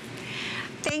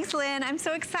 Thanks, Lynn. I'm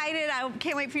so excited. I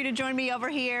can't wait for you to join me over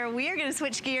here. We are going to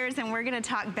switch gears and we're going to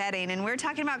talk bedding. And we're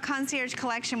talking about Concierge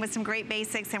Collection with some great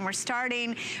basics. And we're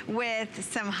starting with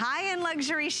some high-end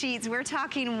luxury sheets. We're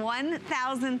talking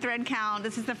 1,000 thread count.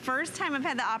 This is the first time I've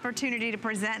had the opportunity to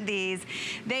present these.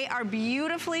 They are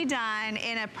beautifully done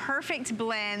in a perfect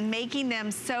blend, making them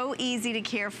so easy to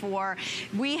care for.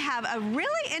 We have a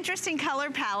really interesting color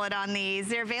palette on these.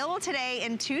 They're available today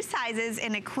in 2 sizes,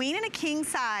 in a queen and a king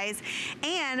size.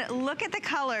 And look at the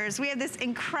colors. We have this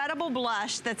incredible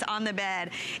blush that's on the bed.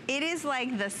 It is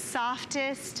like the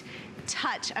softest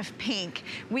touch of pink.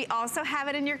 We also have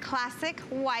it in your classic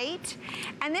white.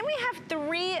 And then we have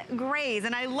 3 grays.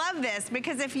 And I love this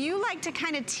because if you like to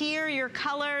kind of tier your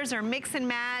colors or mix and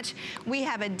match, we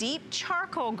have a deep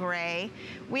charcoal gray.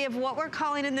 We have what we're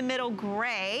calling in the middle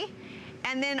gray.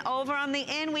 And then over on the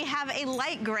end, we have a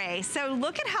light gray. So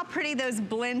look at how pretty those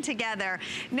blend together.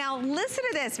 Now listen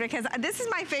to this, because this is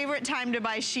my favorite time to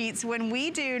buy sheets, when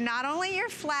we do not only your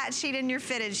flat sheet and your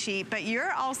fitted sheet, but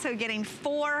you're also getting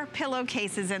 4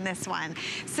 pillowcases in this one.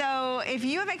 So if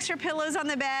you have extra pillows on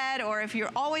the bed, or if you're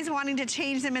always wanting to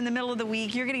change them in the middle of the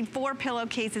week, you're getting 4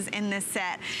 pillowcases in this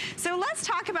set. So let's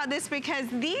talk about this, because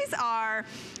these are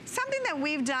something that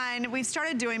we've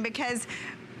started doing, because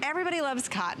everybody loves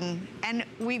cotton, and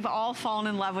we've all fallen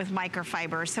in love with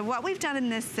microfiber. So what we've done in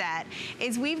this set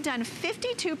is we've done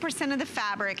 52% of the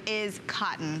fabric is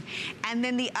cotton, and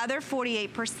then the other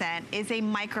 48% is a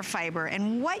microfiber.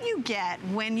 And what you get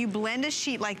when you blend a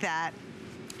sheet like that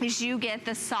is you get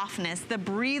the softness, the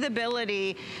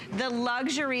breathability, the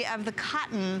luxury of the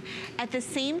cotton. At the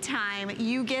same time,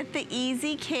 you get the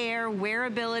easy care,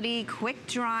 wearability, quick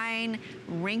drying,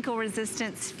 wrinkle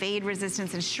resistance, fade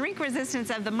resistance, and shrink resistance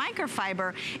of the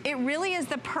microfiber. It really is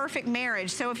the perfect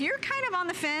marriage. So if you're kind of on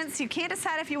the fence, you can't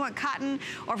decide if you want cotton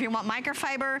or if you want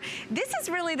microfiber, this is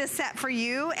really the set for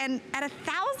you. And at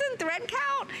 1,000 thread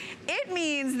count, it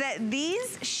means that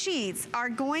these sheets are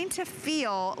going to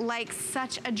feel like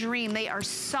such a dream. They are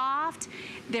soft,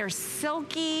 they're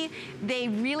silky, they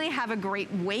really have a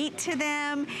great weight to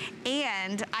them,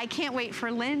 and I can't wait for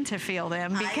Lynn to feel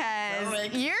them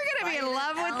because you're gonna be in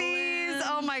love with these.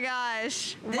 Oh my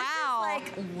gosh. This is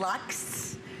like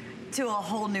luxe to a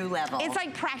whole new level. It's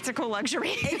like practical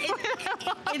luxury.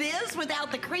 It is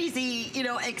without the crazy, you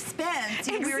know, expense.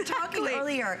 Exactly. We were talking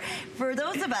earlier, for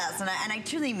those of us, and I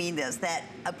truly mean this, that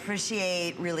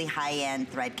appreciate really high-end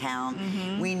thread count,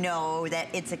 we know that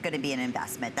it's going to be an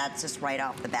investment. That's just right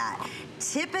off the bat.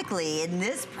 Typically, in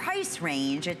this price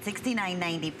range at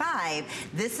 $69.95,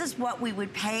 this is what we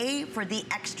would pay for the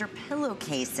extra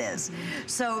pillowcases.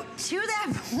 So to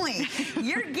that point,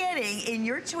 you're getting, in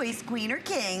your choice, queen or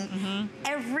king,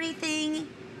 everything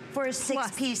for a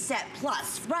 6-piece set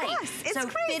plus, right? Plus, it's so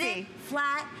crazy. Fitted,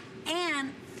 flat,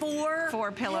 and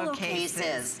four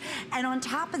pillowcases. And on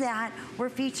top of that, we're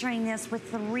featuring this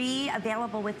with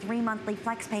available with 3 monthly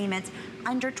flex payments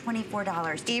under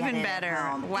 $24 to Even get it better.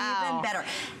 at home. Wow. Even better.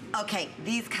 Okay,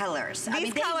 these colors. I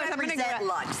mean, colors, they represent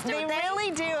luxe, they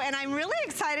really do, and I'm really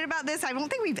excited about this. I don't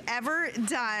think we've ever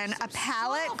done a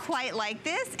palette quite like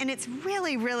this, and it's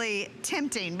really, really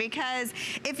tempting because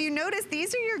if you notice,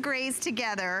 these are your grays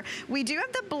together. We do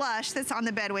have the blush that's on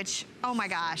the bed, which, oh my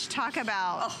gosh, talk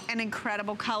about an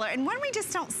incredible color, and one we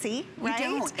just don't see, right?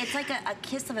 You don't. It's like a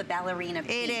kiss of a ballerina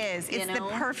pink. It is. It's the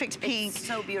perfect pink. It's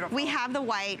so beautiful. We have the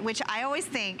white, which I always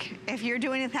think, if you're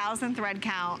doing 1,000 thread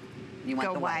count, you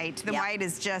want the white. The white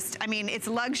is just, I mean, it's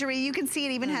luxury. You can see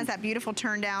it even has that beautiful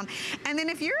turn down. And then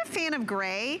if you're a fan of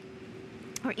gray,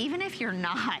 or even if you're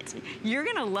not, you're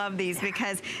gonna love these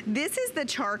because this is the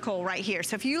charcoal right here.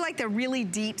 So if you like the really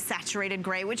deep saturated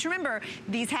gray, which remember,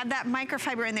 these have that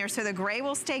microfiber in there, so the gray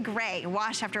will stay gray,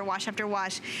 wash after wash after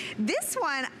wash. This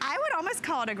one, I would almost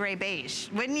call it a gray beige,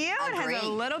 wouldn't you? It has a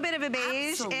little bit of a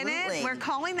beige in it. We're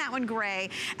calling that one gray.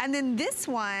 And then this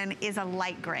one is a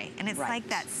light gray, and it's like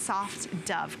that soft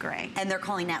dove gray. And they're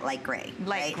calling that light gray.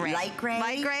 Light gray. Light gray.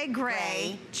 Light gray,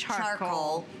 gray,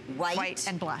 charcoal, white,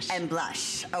 and blush. And blush.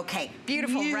 Okay.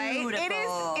 Beautiful, right? It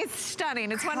is. It's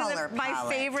stunning. It's one of my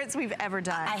favorites we've ever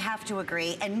done. I have to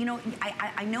agree. And you know,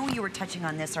 I know you were touching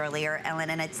on this earlier, Ellen,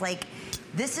 and it's like,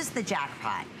 this is the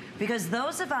jackpot. Because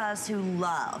those of us who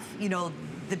love, you know,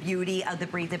 the beauty of the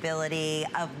breathability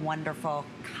of wonderful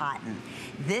cotton.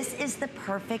 This is the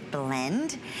perfect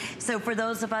blend. So for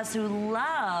those of us who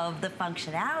love the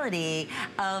functionality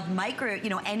of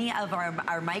any of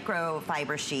our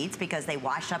microfiber sheets because they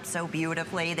wash up so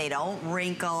beautifully, they don't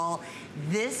wrinkle,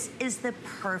 this is the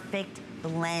perfect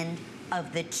blend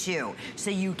of the two.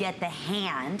 So you get the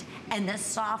hand and the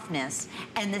softness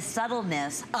and the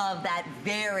subtleness of that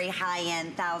very high-end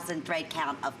 1,000 thread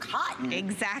count of cotton.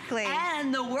 Exactly.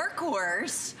 And the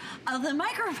workhorse of the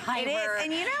microfiber. It is,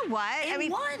 and you know what? I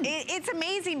mean, it's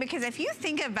amazing because if you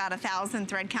think about 1,000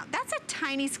 thread count, that's a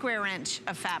tiny square inch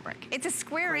of fabric. It's a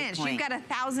square inch. You've got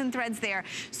 1,000 threads there.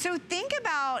 So think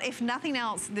about, if nothing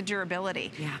else, the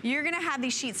durability. Yeah. You're gonna have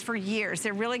these sheets for years.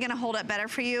 They're really gonna hold up better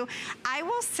for you. I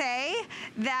will say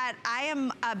that I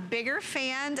am a bigger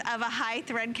fan of a high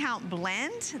thread count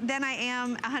blend than I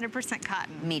am 100%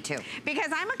 cotton. Me too. Because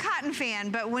I'm a cotton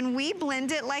fan, but when we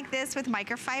blend it like this with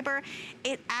microfiber,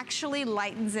 it actually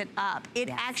lightens it up. It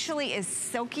actually is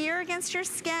silkier against your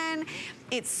skin.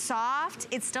 It's soft.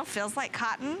 It still feels like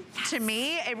cotton to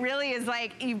me. It really is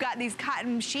like you've got these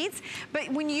cotton sheets, but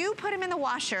when you put them in the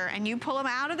washer and you pull them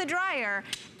out of the dryer,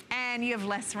 and you have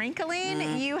less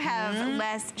wrinkling, you have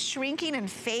less shrinking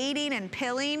and fading and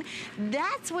pilling.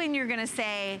 That's when you're gonna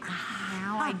say,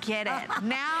 now I get it.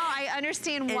 Now I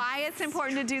understand why it's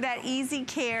important to do that easy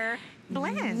care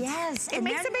blend. Yes. It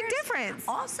makes a big difference.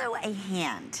 Also a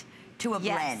hand to a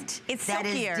blend. It's that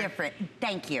silkier. Is different.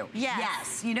 Thank you.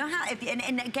 Yes. You know how,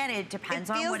 and again, it depends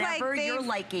on whatever your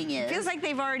liking is. It feels like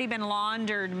they've already been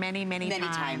laundered many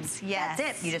times. Yes.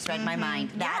 That's it. You just read my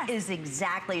mind. That is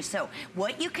exactly so.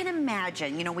 What you can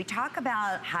imagine, you know, we talk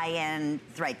about high-end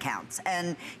thread counts,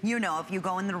 and you know, if you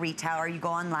go in the retail or you go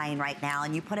online right now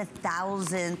and you put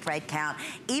 1,000 thread count,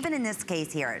 even in this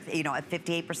case here, you know, at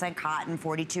 58% cotton,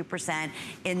 42%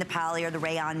 in the poly or the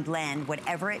rayon blend,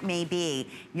 whatever it may be,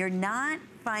 you're not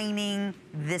finding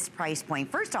this price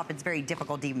point. First off, it's very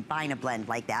difficult to even find a blend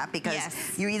like that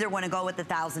because you either want to go with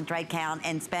 1,000 thread count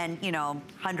and spend, you know,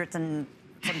 hundreds and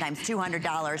sometimes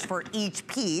 $200 for each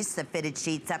piece, the fitted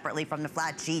sheet separately from the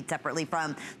flat sheet, separately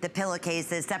from the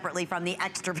pillowcases, separately from the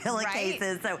extra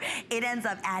pillowcases. So it ends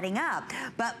up adding up.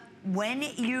 But when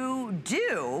you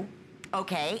do,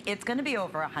 okay, it's gonna be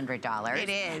over $100. It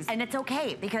is. And it's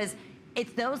okay because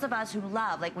it's those of us who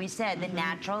love, like we said, the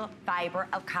natural fiber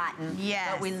of cotton. Yes.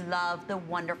 But we love the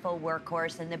wonderful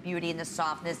workhorse and the beauty and the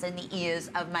softness and the ease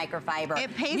of microfiber.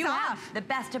 It pays you off. Have the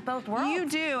best of both worlds. You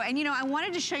do. And you know, I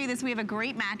wanted to show you this. We have a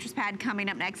great mattress pad coming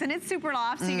up next, and it's super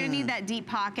loft, so you're gonna need that deep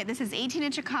pocket. This is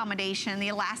 18-inch accommodation. The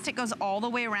elastic goes all the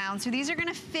way around, so these are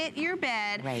gonna fit your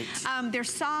bed. Right. They're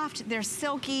soft, they're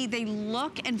silky, they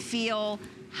look and feel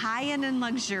high-end and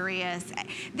luxurious.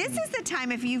 This is the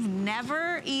time, if you've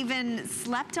never even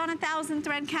slept on 1,000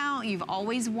 thread count, you've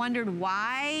always wondered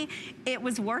why it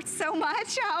was worth so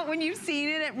much out when you've seen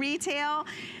it at retail,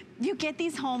 you get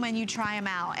these home and you try them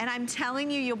out. And I'm telling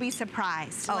you, you'll be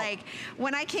surprised. Like,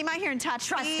 when I came out here and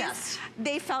touched these,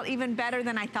 they felt even better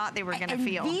than I thought they were gonna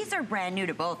feel. These are brand new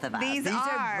to both of us. These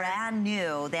are brand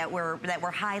new that we're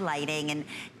highlighting. And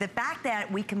the fact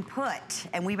that we can put,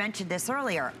 and we mentioned this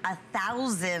earlier,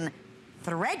 1,000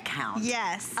 thread count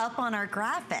up on our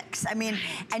graphics. I mean,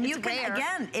 and you can,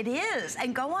 again, it is.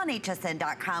 And go on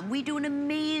hsn.com. We do an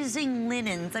amazing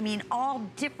linens. I mean, all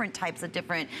different types of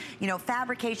different, you know,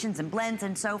 fabrications and blends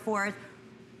and so forth.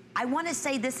 I want to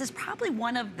say this is probably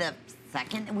one of the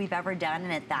second that we've ever done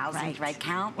an 1,000 thread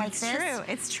count like this. It's true.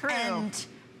 It's true. And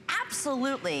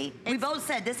absolutely. We both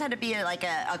said this had to be like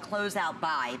a closeout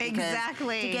buy.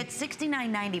 Exactly. To get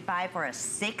 $69.95 for a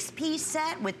 6-piece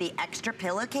set with the extra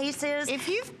pillowcases. If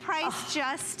you've priced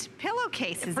just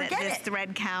pillowcases at this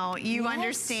thread count, you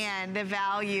understand the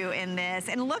value in this.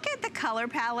 And look at the color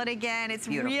palette again. It's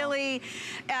really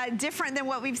different than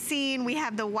what we've seen. We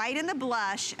have the white and the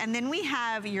blush, and then we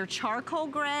have your charcoal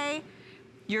gray,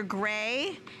 your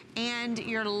gray, and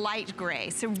your light gray.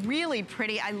 So really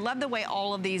pretty. I love the way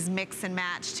all of these mix and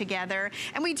match together.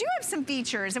 And we do have some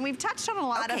features, and we've touched on a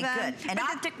lot of them. Okay, good. And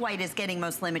Optic White is getting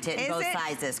most limited in both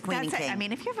sizes, queen and king. I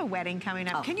mean, if you have a wedding coming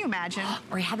up, can you imagine?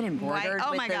 Or you have it embroidered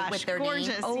with their gorgeous,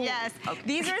 name. Oh, yes.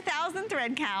 These are 1,000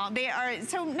 thread count. They are,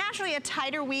 so naturally a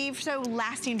tighter weave, so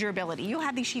lasting durability. You'll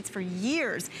have these sheets for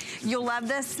years. You'll love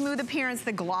the smooth appearance,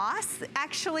 the gloss,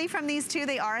 actually, from these two.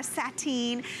 They are a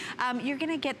sateen. You're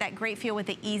gonna get that great feel with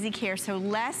the easy care, so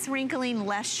less wrinkling,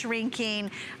 less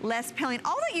shrinking, less pilling,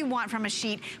 all that you want from a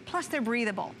sheet, plus they're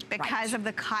breathable because of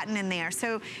the cotton in there.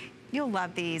 So you'll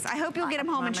love these. I hope you'll get them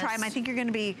home and try them. I think you're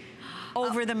gonna be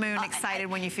over the moon excited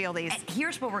when you feel these.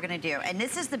 Here's what we're gonna do, and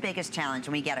this is the biggest challenge,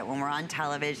 and we get it when we're on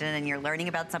television and you're learning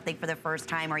about something for the first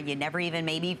time, or you never even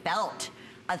maybe felt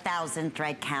 1,000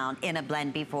 thread count in a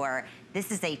blend before.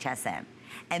 This is HSN.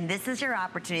 And this is your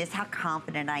opportunity. This is how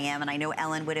confident I am, and I know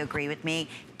Ellen would agree with me.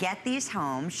 Get these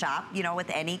home, shop, you know, with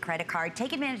any credit card.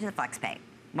 Take advantage of the FlexPay.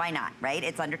 Why not, right?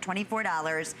 It's under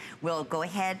 $24. We'll go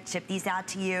ahead, ship these out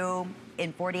to you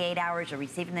in 48 hours. You'll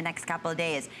receive in the next couple of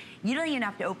days. You don't even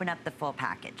have to open up the full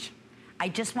package. I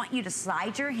just want you to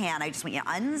slide your hand. I just want you to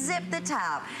unzip the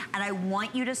top, and I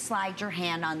want you to slide your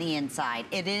hand on the inside.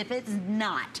 And if it's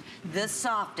not the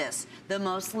softest, the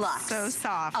most luxe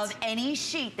of any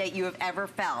sheet that you have ever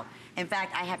felt. In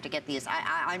fact, I have to get these.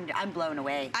 I'm blown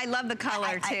away. I love the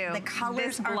color too. The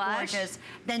colors are gorgeous.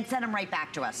 Then send them right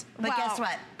back to us. But guess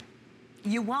what?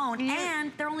 You won't,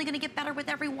 and they're only going to get better with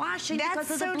every washing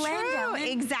because of the blend. True.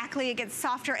 Exactly, it gets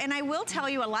softer. And I will tell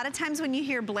you, a lot of times when you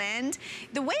hear blend,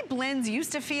 the way blends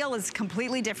used to feel is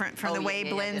completely different from the way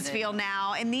blends feel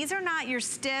now. And these are not your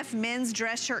stiff men's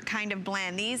dress shirt kind of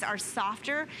blend. These are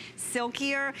softer,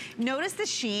 silkier. Notice the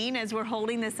sheen as we're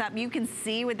holding this up. You can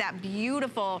see with that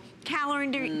beautiful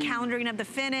calendaring of the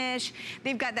finish.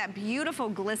 They've got that beautiful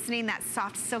glistening, that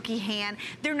soft, silky hand.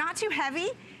 They're not too heavy.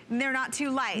 They're not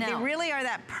too light. No. They really are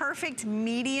that perfect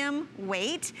medium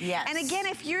weight. Yes. And again,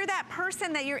 if you're that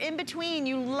person that you're in between,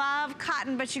 you love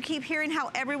cotton, but you keep hearing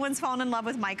how everyone's fallen in love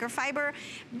with microfiber,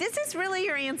 this is really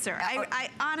your answer. I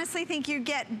honestly think you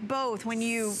get both when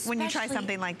you try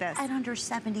something like this. At under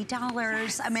 $70.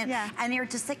 Yes. I mean, and you're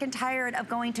just sick and tired of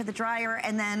going to the dryer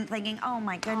and then thinking, oh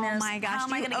my goodness, oh my gosh, how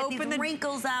am I gonna get these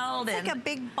wrinkles out? It's like a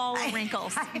big ball of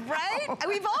wrinkles, right?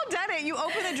 We've all done it. You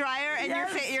open the dryer and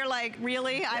you're like,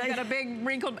 really? I've got a big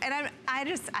wrinkled, and I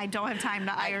don't have time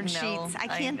to iron sheets. I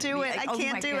can't do it. I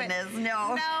can't do it.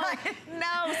 No.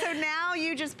 No. So now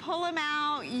you just pull them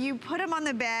out, you put them on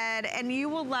the bed, and you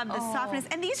will love the softness.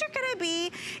 And these are gonna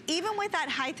be, even with that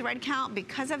high thread count,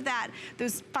 because of that,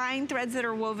 those fine threads that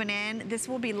are woven in, this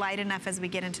will be light enough as we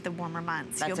get into the warmer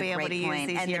months. That's You'll be able to use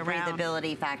these and year-round. And the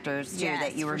breathability factors, too,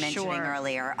 that you were mentioning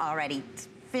earlier already.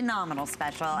 Phenomenal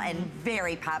special and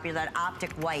very popular, that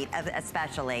optic white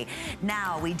especially.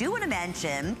 Now, we do want to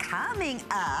mention, coming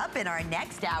up in our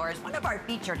next hour is one of our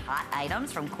featured hot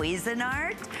items from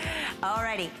Cuisinart.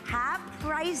 Alrighty, half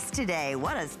price today.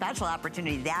 What a special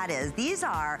opportunity that is. These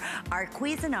are our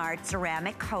Cuisinart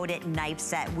ceramic coated knife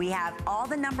set. We have all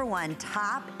the #1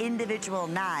 top individual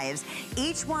knives.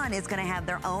 Each one is going to have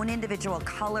their own individual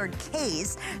colored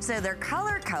case, so they're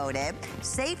color coded,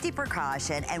 safety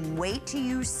precaution, and wait till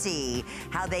you see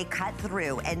how they cut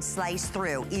through and slice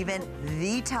through even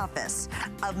the toughest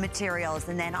of materials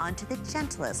and then onto the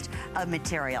gentlest of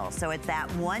materials. So it's that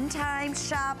one-time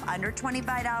shop under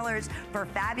 $25 for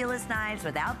fabulous knives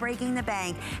without breaking the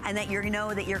bank, and that you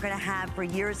know that you're going to have for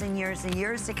years and years and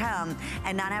years to come,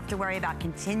 and not have to worry about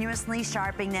continuously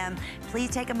sharpening them. Please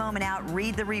take a moment out,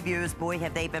 read the reviews. Boy,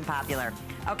 have they been popular.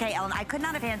 Okay, Ellen, I could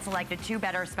not have hand-selected 2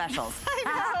 better specials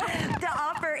to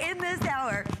offer in this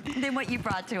hour than what you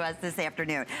brought to us this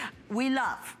afternoon. We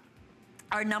love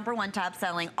our #1 top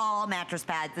selling all mattress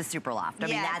pads, the Super Loft. I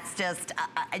mean, that's just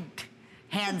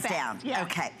hands down. Yeah.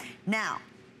 Okay, now,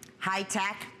 high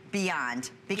tech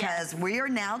beyond, because we are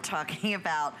now talking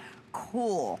about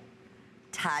cool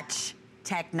touch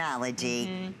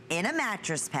technology in a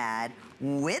mattress pad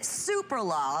with Super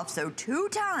Loft, so 2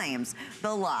 times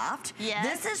the loft.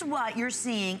 This is what you're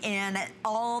seeing in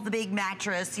all the big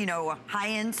mattress, you know,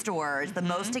 high-end stores. The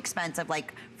most expensive,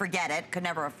 like, forget it, could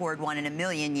never afford one in a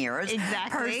million years.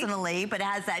 Personally, but it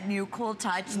has that new cool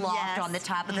touch loft on the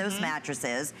top of those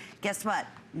mattresses. Guess what?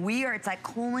 It's like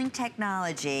cooling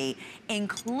technology,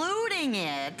 including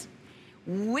it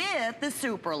with the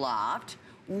Super Loft,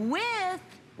 with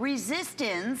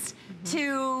resistance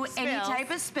to any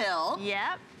type of spill.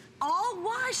 All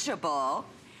washable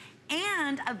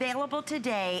and available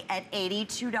today at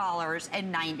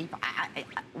 $82.95.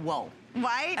 Whoa.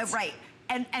 Right? Right.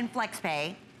 And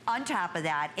FlexPay on top of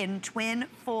that in twin,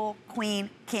 full,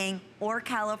 queen, king, or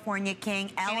California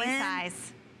king. Ellen. Any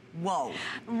size. Whoa.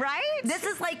 Right? This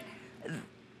is like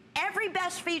every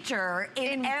best feature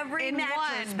in every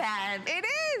mattress pad. It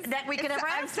is. That we could ever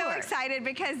ask for. I'm so excited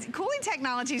because cooling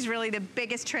technology is really the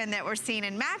biggest trend that we're seeing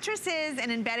in mattresses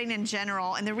and in bedding in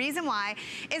general. And the reason why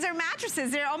is our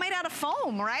mattresses, they're all made out of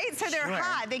foam, right? So they're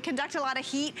hot. They conduct a lot of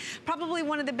heat. Probably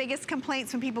one of the biggest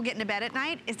complaints when people get into bed at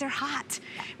night is they're hot,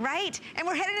 right? And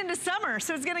we're headed into summer,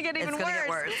 so it's gonna get even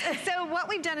worse. So what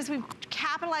we've done is we've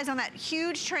capitalized on that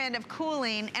huge trend of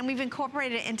cooling, and we've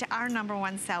incorporated it into our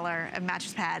 #1 seller of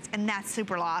mattress pads, and that's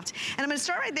Super Loft. And I'm gonna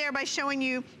start right there by showing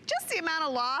you just the amount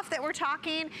of loft that we're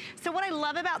talking. So what I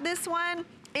love about this one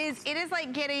is it is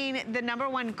like getting the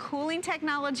 #1 cooling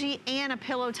technology and a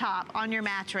pillow top on your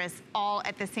mattress all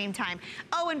at the same time.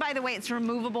 Oh, and by the way, it's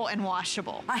removable and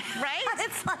washable, right?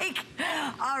 It's like,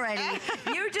 already,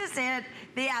 you just hit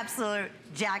the absolute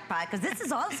jackpot, because this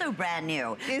is also brand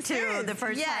new to the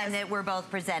first time that we're both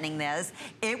presenting this.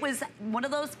 It was one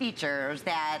of those features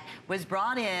that was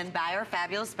brought in by our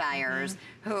fabulous buyers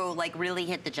who like really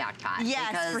hit the jackpot.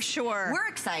 Yes, for sure. We're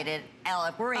excited, Ella,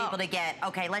 if we're able to get,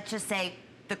 okay, let's just say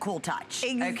the cool touch.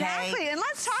 Exactly, and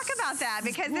let's talk about that,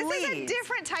 because this is a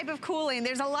different type of cooling.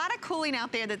 There's a lot of cooling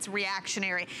out there that's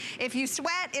reactionary. If you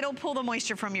sweat, it'll pull the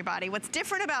moisture from your body. What's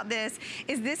different about this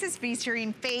is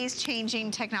featuring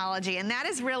phase-changing technology, and that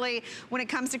is really, when it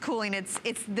comes to cooling, it's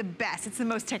the best. It's the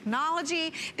most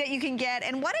technology that you can get,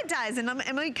 and what it does, and I'm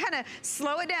gonna kind of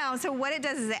slow it down, so what it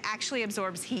does is it actually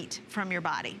absorbs heat from your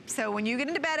body. So when you get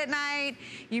into bed at night,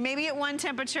 you may be at one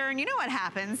temperature, and you know what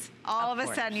happens. All of a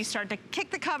sudden, you start to kick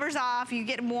the covers off, you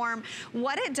get warm.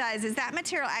 What it does is that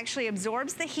material actually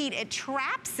absorbs the heat, it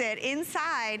traps it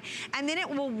inside, and then it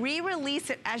will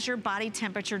re-release it as your body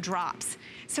temperature drops.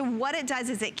 So what it does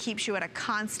is it keeps you at a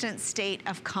constant state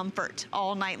of comfort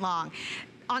all night long.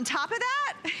 On top of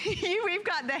that, we've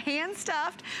got the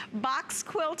hand-stuffed box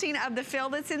quilting of the fill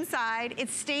that's inside.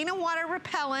 It's stain and water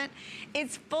repellent.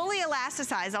 It's fully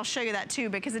elasticized. I'll show you that too,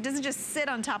 because it doesn't just sit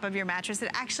on top of your mattress.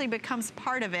 It actually becomes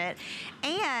part of it.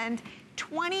 And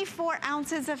 24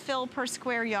 ounces of fill per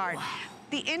square yard. Wow.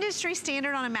 The industry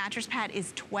standard on a mattress pad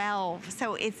is 12.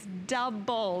 So it's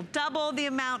double the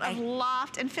amount of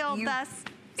loft and fill, thus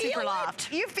Super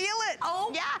Loft. You feel it. Oh,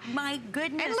 yeah. My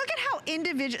goodness. And look at how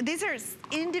these are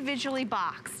individually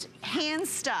boxed, hand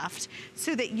stuffed,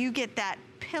 so that you get that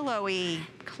pillowy,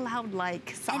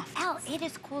 cloud-like soft. And it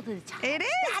is cool to the touch. It is.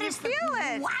 That is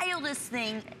the wildest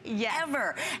thing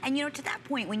ever. And you know, to that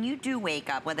point, when you do wake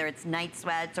up, whether it's night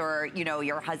sweats or, you know,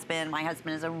 your husband, my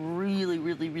husband is a really,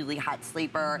 really, really hot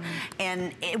sleeper,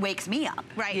 and it wakes me up,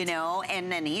 right? You know,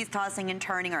 and then he's tossing and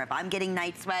turning, or if I'm getting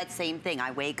night sweats, same thing.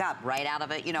 I wake up right out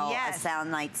of it, you know, a sound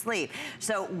night's sleep.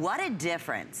 So what a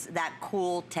difference that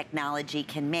cool technology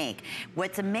can make.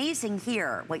 What's amazing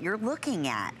here, what you're looking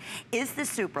at, is the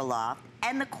Super Loft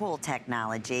and the cool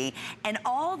technology and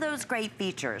all those great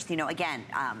features. You know, again,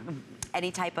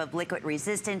 any type of liquid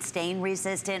resistant, stain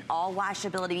resistant, all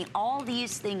washability, all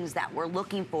these things that we're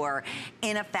looking for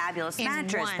in a fabulous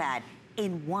mattress pad.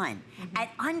 In one, at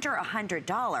under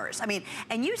 $100. I mean,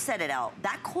 and you said it out,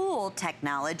 that cool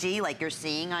technology like you're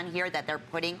seeing on here that they're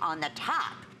putting on the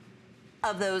top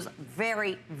of those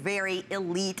very, very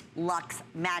elite luxe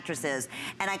mattresses.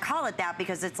 And I call it that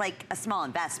because it's like a small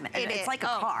investment. It's like a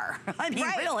car. I mean,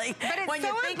 really, but it's when so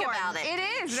you think about it.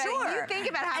 It is. Sure. You think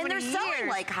about how many years. And they're selling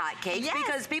like hotcakes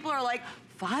because people are like,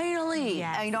 finally,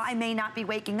 you know, I may not be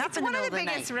waking up in the middle of the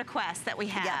night. It's one of the biggest requests that we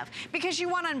have because you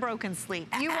want unbroken sleep.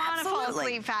 You want to fall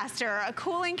asleep faster. A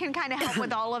cooling can kind of help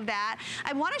with all of that.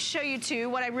 I want to show you too,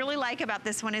 what I really like about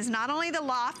this one is not only the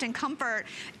loft and comfort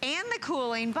and the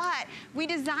cooling, but we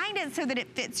designed it so that it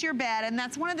fits your bed. And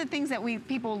that's one of the things that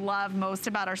people love most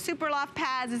about our Super Loft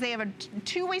pads is they have a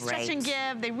two-way stretch and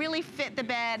give. They really fit the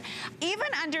bed. Even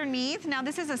underneath, now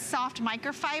this is a soft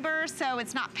microfiber, so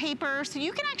it's not paper, so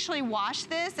you can actually wash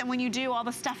this, and when you do, all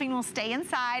the stuffing will stay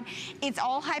inside. It's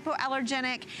all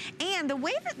hypoallergenic, and the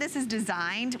way that this is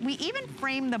designed, we even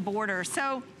frame the border.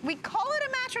 So we call it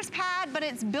a mattress pad, but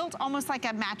it's built almost like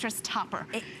a mattress topper.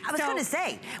 I was gonna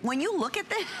say, when you look at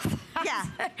this,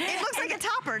 it looks like a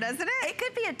topper, doesn't it? It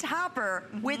could be a topper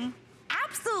with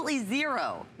absolutely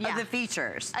zero of the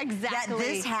features that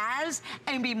this has,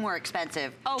 and be more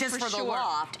expensive just for the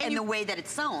loft and the way that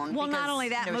it's sewn. Well, not only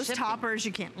that, most toppers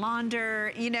you can't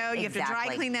launder, you know, you have to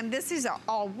dry clean them. This is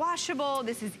all washable.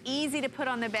 This is easy to put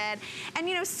on the bed. And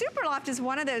you know, Super Loft is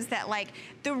one of those that, like,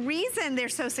 the reason they're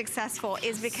so successful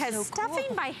is because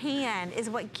stuffing by hand is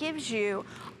what gives you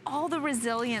all the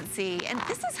resiliency, and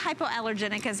this is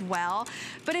hypoallergenic as well.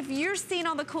 But if you're seeing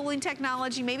all the cooling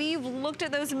technology, maybe you've looked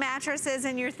at those mattresses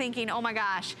and you're thinking, oh my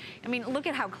gosh, I mean, look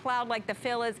at how cloud-like the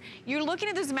fill is. You're looking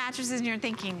at those mattresses and you're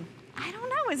thinking, I don't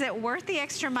know, is it worth the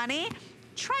extra money?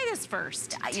 Try this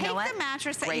first. Take the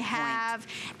mattress that you have,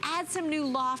 add some new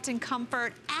loft and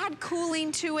comfort, add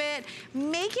cooling to it,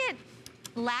 make it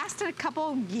last a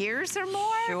couple years or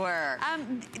more. Sure.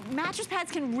 Mattress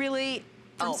pads can really,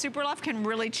 from Super Loft, can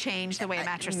really change the way a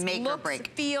mattress looks,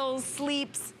 feels,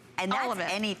 sleeps. And that's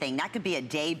anything. That could be a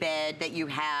day bed that you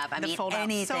have. I mean,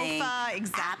 anything. Sofa,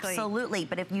 exactly. Absolutely.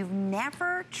 But if you've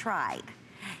never tried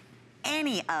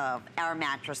any of our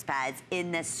mattress pads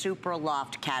in the Super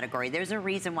Loft category, there's a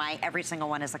reason why every single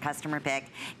one is a customer pick.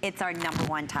 It's our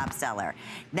 #1 top seller.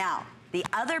 Now, the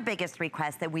other biggest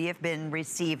request that we have been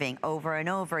receiving over and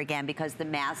over again, because the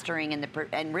mastering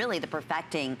and really the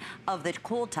perfecting of the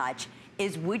Cool Touch,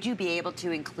 is would you be able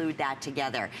to include that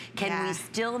together? Can we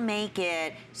still make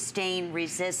it stain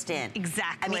resistant?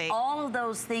 Exactly. I mean, all of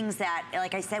those things that,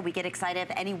 like I said, we get excited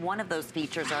if any one of those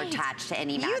features are attached to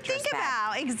any mattress pad. You think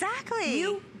about, exactly.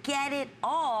 You get it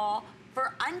all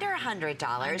for under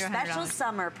 $100, special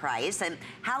summer price, and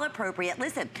how appropriate.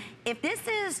 Listen, if this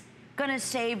is gonna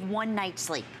save one night's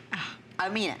sleep, I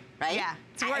mean it, right? Yeah,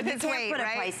 it's worth its weight, you can't put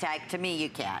a price tag, to me, you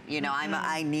can't. You know,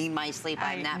 I need my sleep,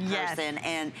 I'm that person.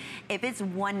 And if it's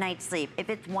one night's sleep, if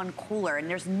it's one cooler, and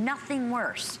there's nothing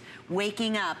worse,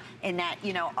 waking up in that,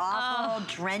 you know, awful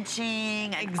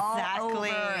drenching and all over,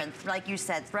 and like you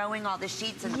said, throwing all the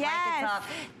sheets and blankets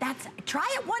off. Try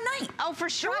it one night. Oh, for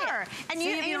sure. And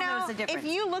you know, if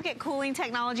you look at cooling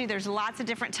technology, there's lots of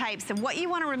different types. And what you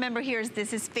want to remember here is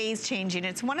this is phase changing.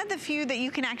 It's one of the few that you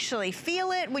can actually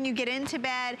feel it when you get into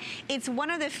bed. It's one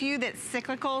of the few that's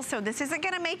cyclical, so this isn't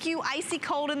gonna make you icy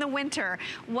cold in the winter.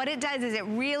 What it does is it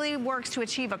really works to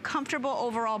achieve a comfortable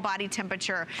overall body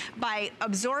temperature by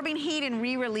absorbing heat and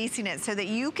re-releasing it so that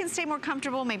you can stay more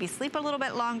comfortable, maybe sleep a little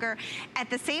bit longer. At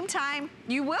the same time,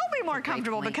 you will be more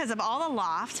comfortable because of all the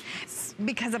loft,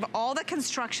 because of all the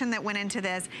construction that went into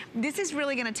this. This is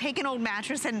really gonna take an old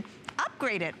mattress and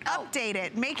upgrade it, update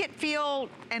it, make it feel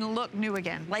and look new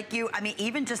again. Like you, I mean,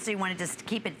 even just so you want to just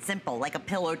keep it simple, like a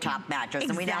pillow top mattress.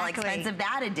 And we know how expensive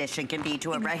that addition can be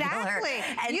to a regular.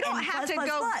 Exactly. You don't have to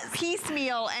go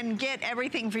piecemeal and get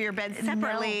everything for your bed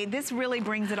separately. No. This really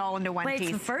brings it all into one piece.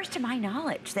 It's the first to my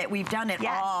knowledge that we've done it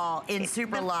all in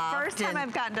super loft. First time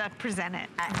I've gotten to present it.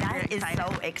 That is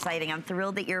so exciting. I'm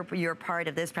thrilled that you're part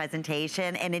of this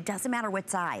presentation, and it doesn't matter what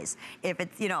size. If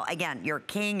it's, you know, again, you're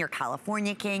king, you're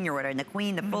California king, you're ordering the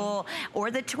queen, the full,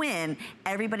 or the twin,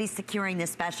 everybody's securing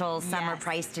this special summer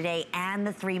price today and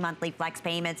the 3 monthly flex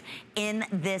payments in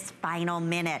this final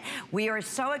minute. We are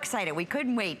so excited. We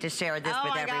couldn't wait to share this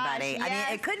with everybody. I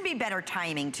mean, it couldn't be better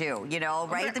timing too, you know,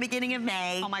 right at the beginning of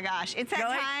May. Oh my gosh, it's that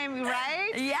time,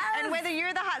 right? Yes. And whether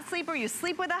you're the hot sleeper, you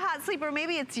sleep with a hot sleeper,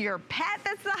 maybe it's your pet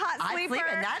that's the hot sleeper. Sleep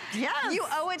in that, yes. You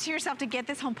owe it to yourself to get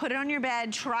this home, put it on your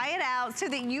bed, try it out so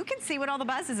that you can see what all the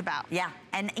buzz is about. Yeah,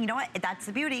 and you know what? That's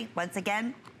the beauty. Once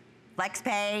again, flex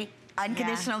pay,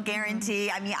 unconditional guarantee.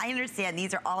 I mean, I understand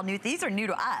these are all new. These are new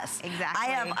to us. Exactly.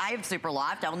 I have super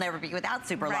loft. I'll never be without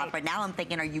super loft. But now I'm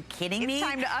thinking, are you kidding me? It's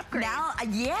time to upgrade. Now,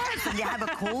 yes, and to have a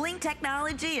cooling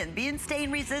technology and being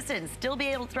stain resistant and still be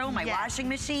able to throw in my washing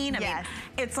machine. I mean,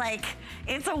 it's like,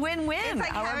 it's a win-win. It's like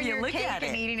however having you your look cake at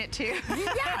and eating it too.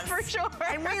 Yes, for sure.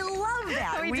 And we love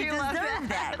that. We do deserve love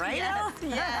that, right? Yes,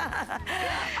 yes.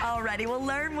 Alrighty, we'll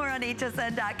learn more on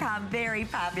hsn.com. Very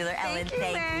popular. Ellen,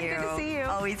 thank you. Good to see you.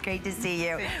 Always great to see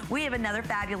you. We have another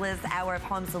fabulous hour of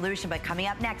home solution, but coming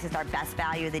up next is our best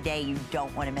value of the day. You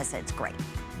don't want to miss it. It's great.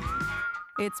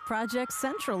 It's Project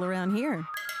Central around here.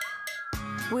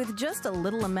 With just a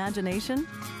little imagination,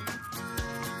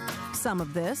 some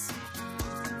of this,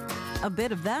 a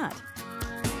bit of that.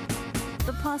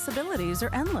 The possibilities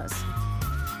are endless.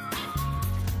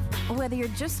 Whether you're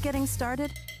just getting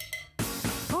started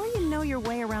or you know your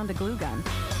way around a glue gun,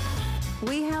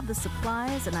 we have the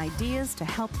supplies and ideas to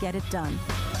help get it done.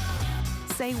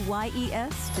 Say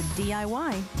YES to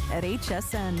DIY at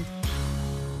HSN.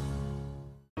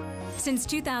 Since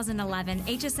 2011,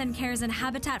 HSN Cares and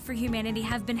Habitat for Humanity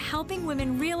have been helping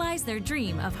women realize their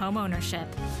dream of home ownership.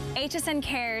 HSN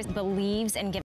Cares believes in giving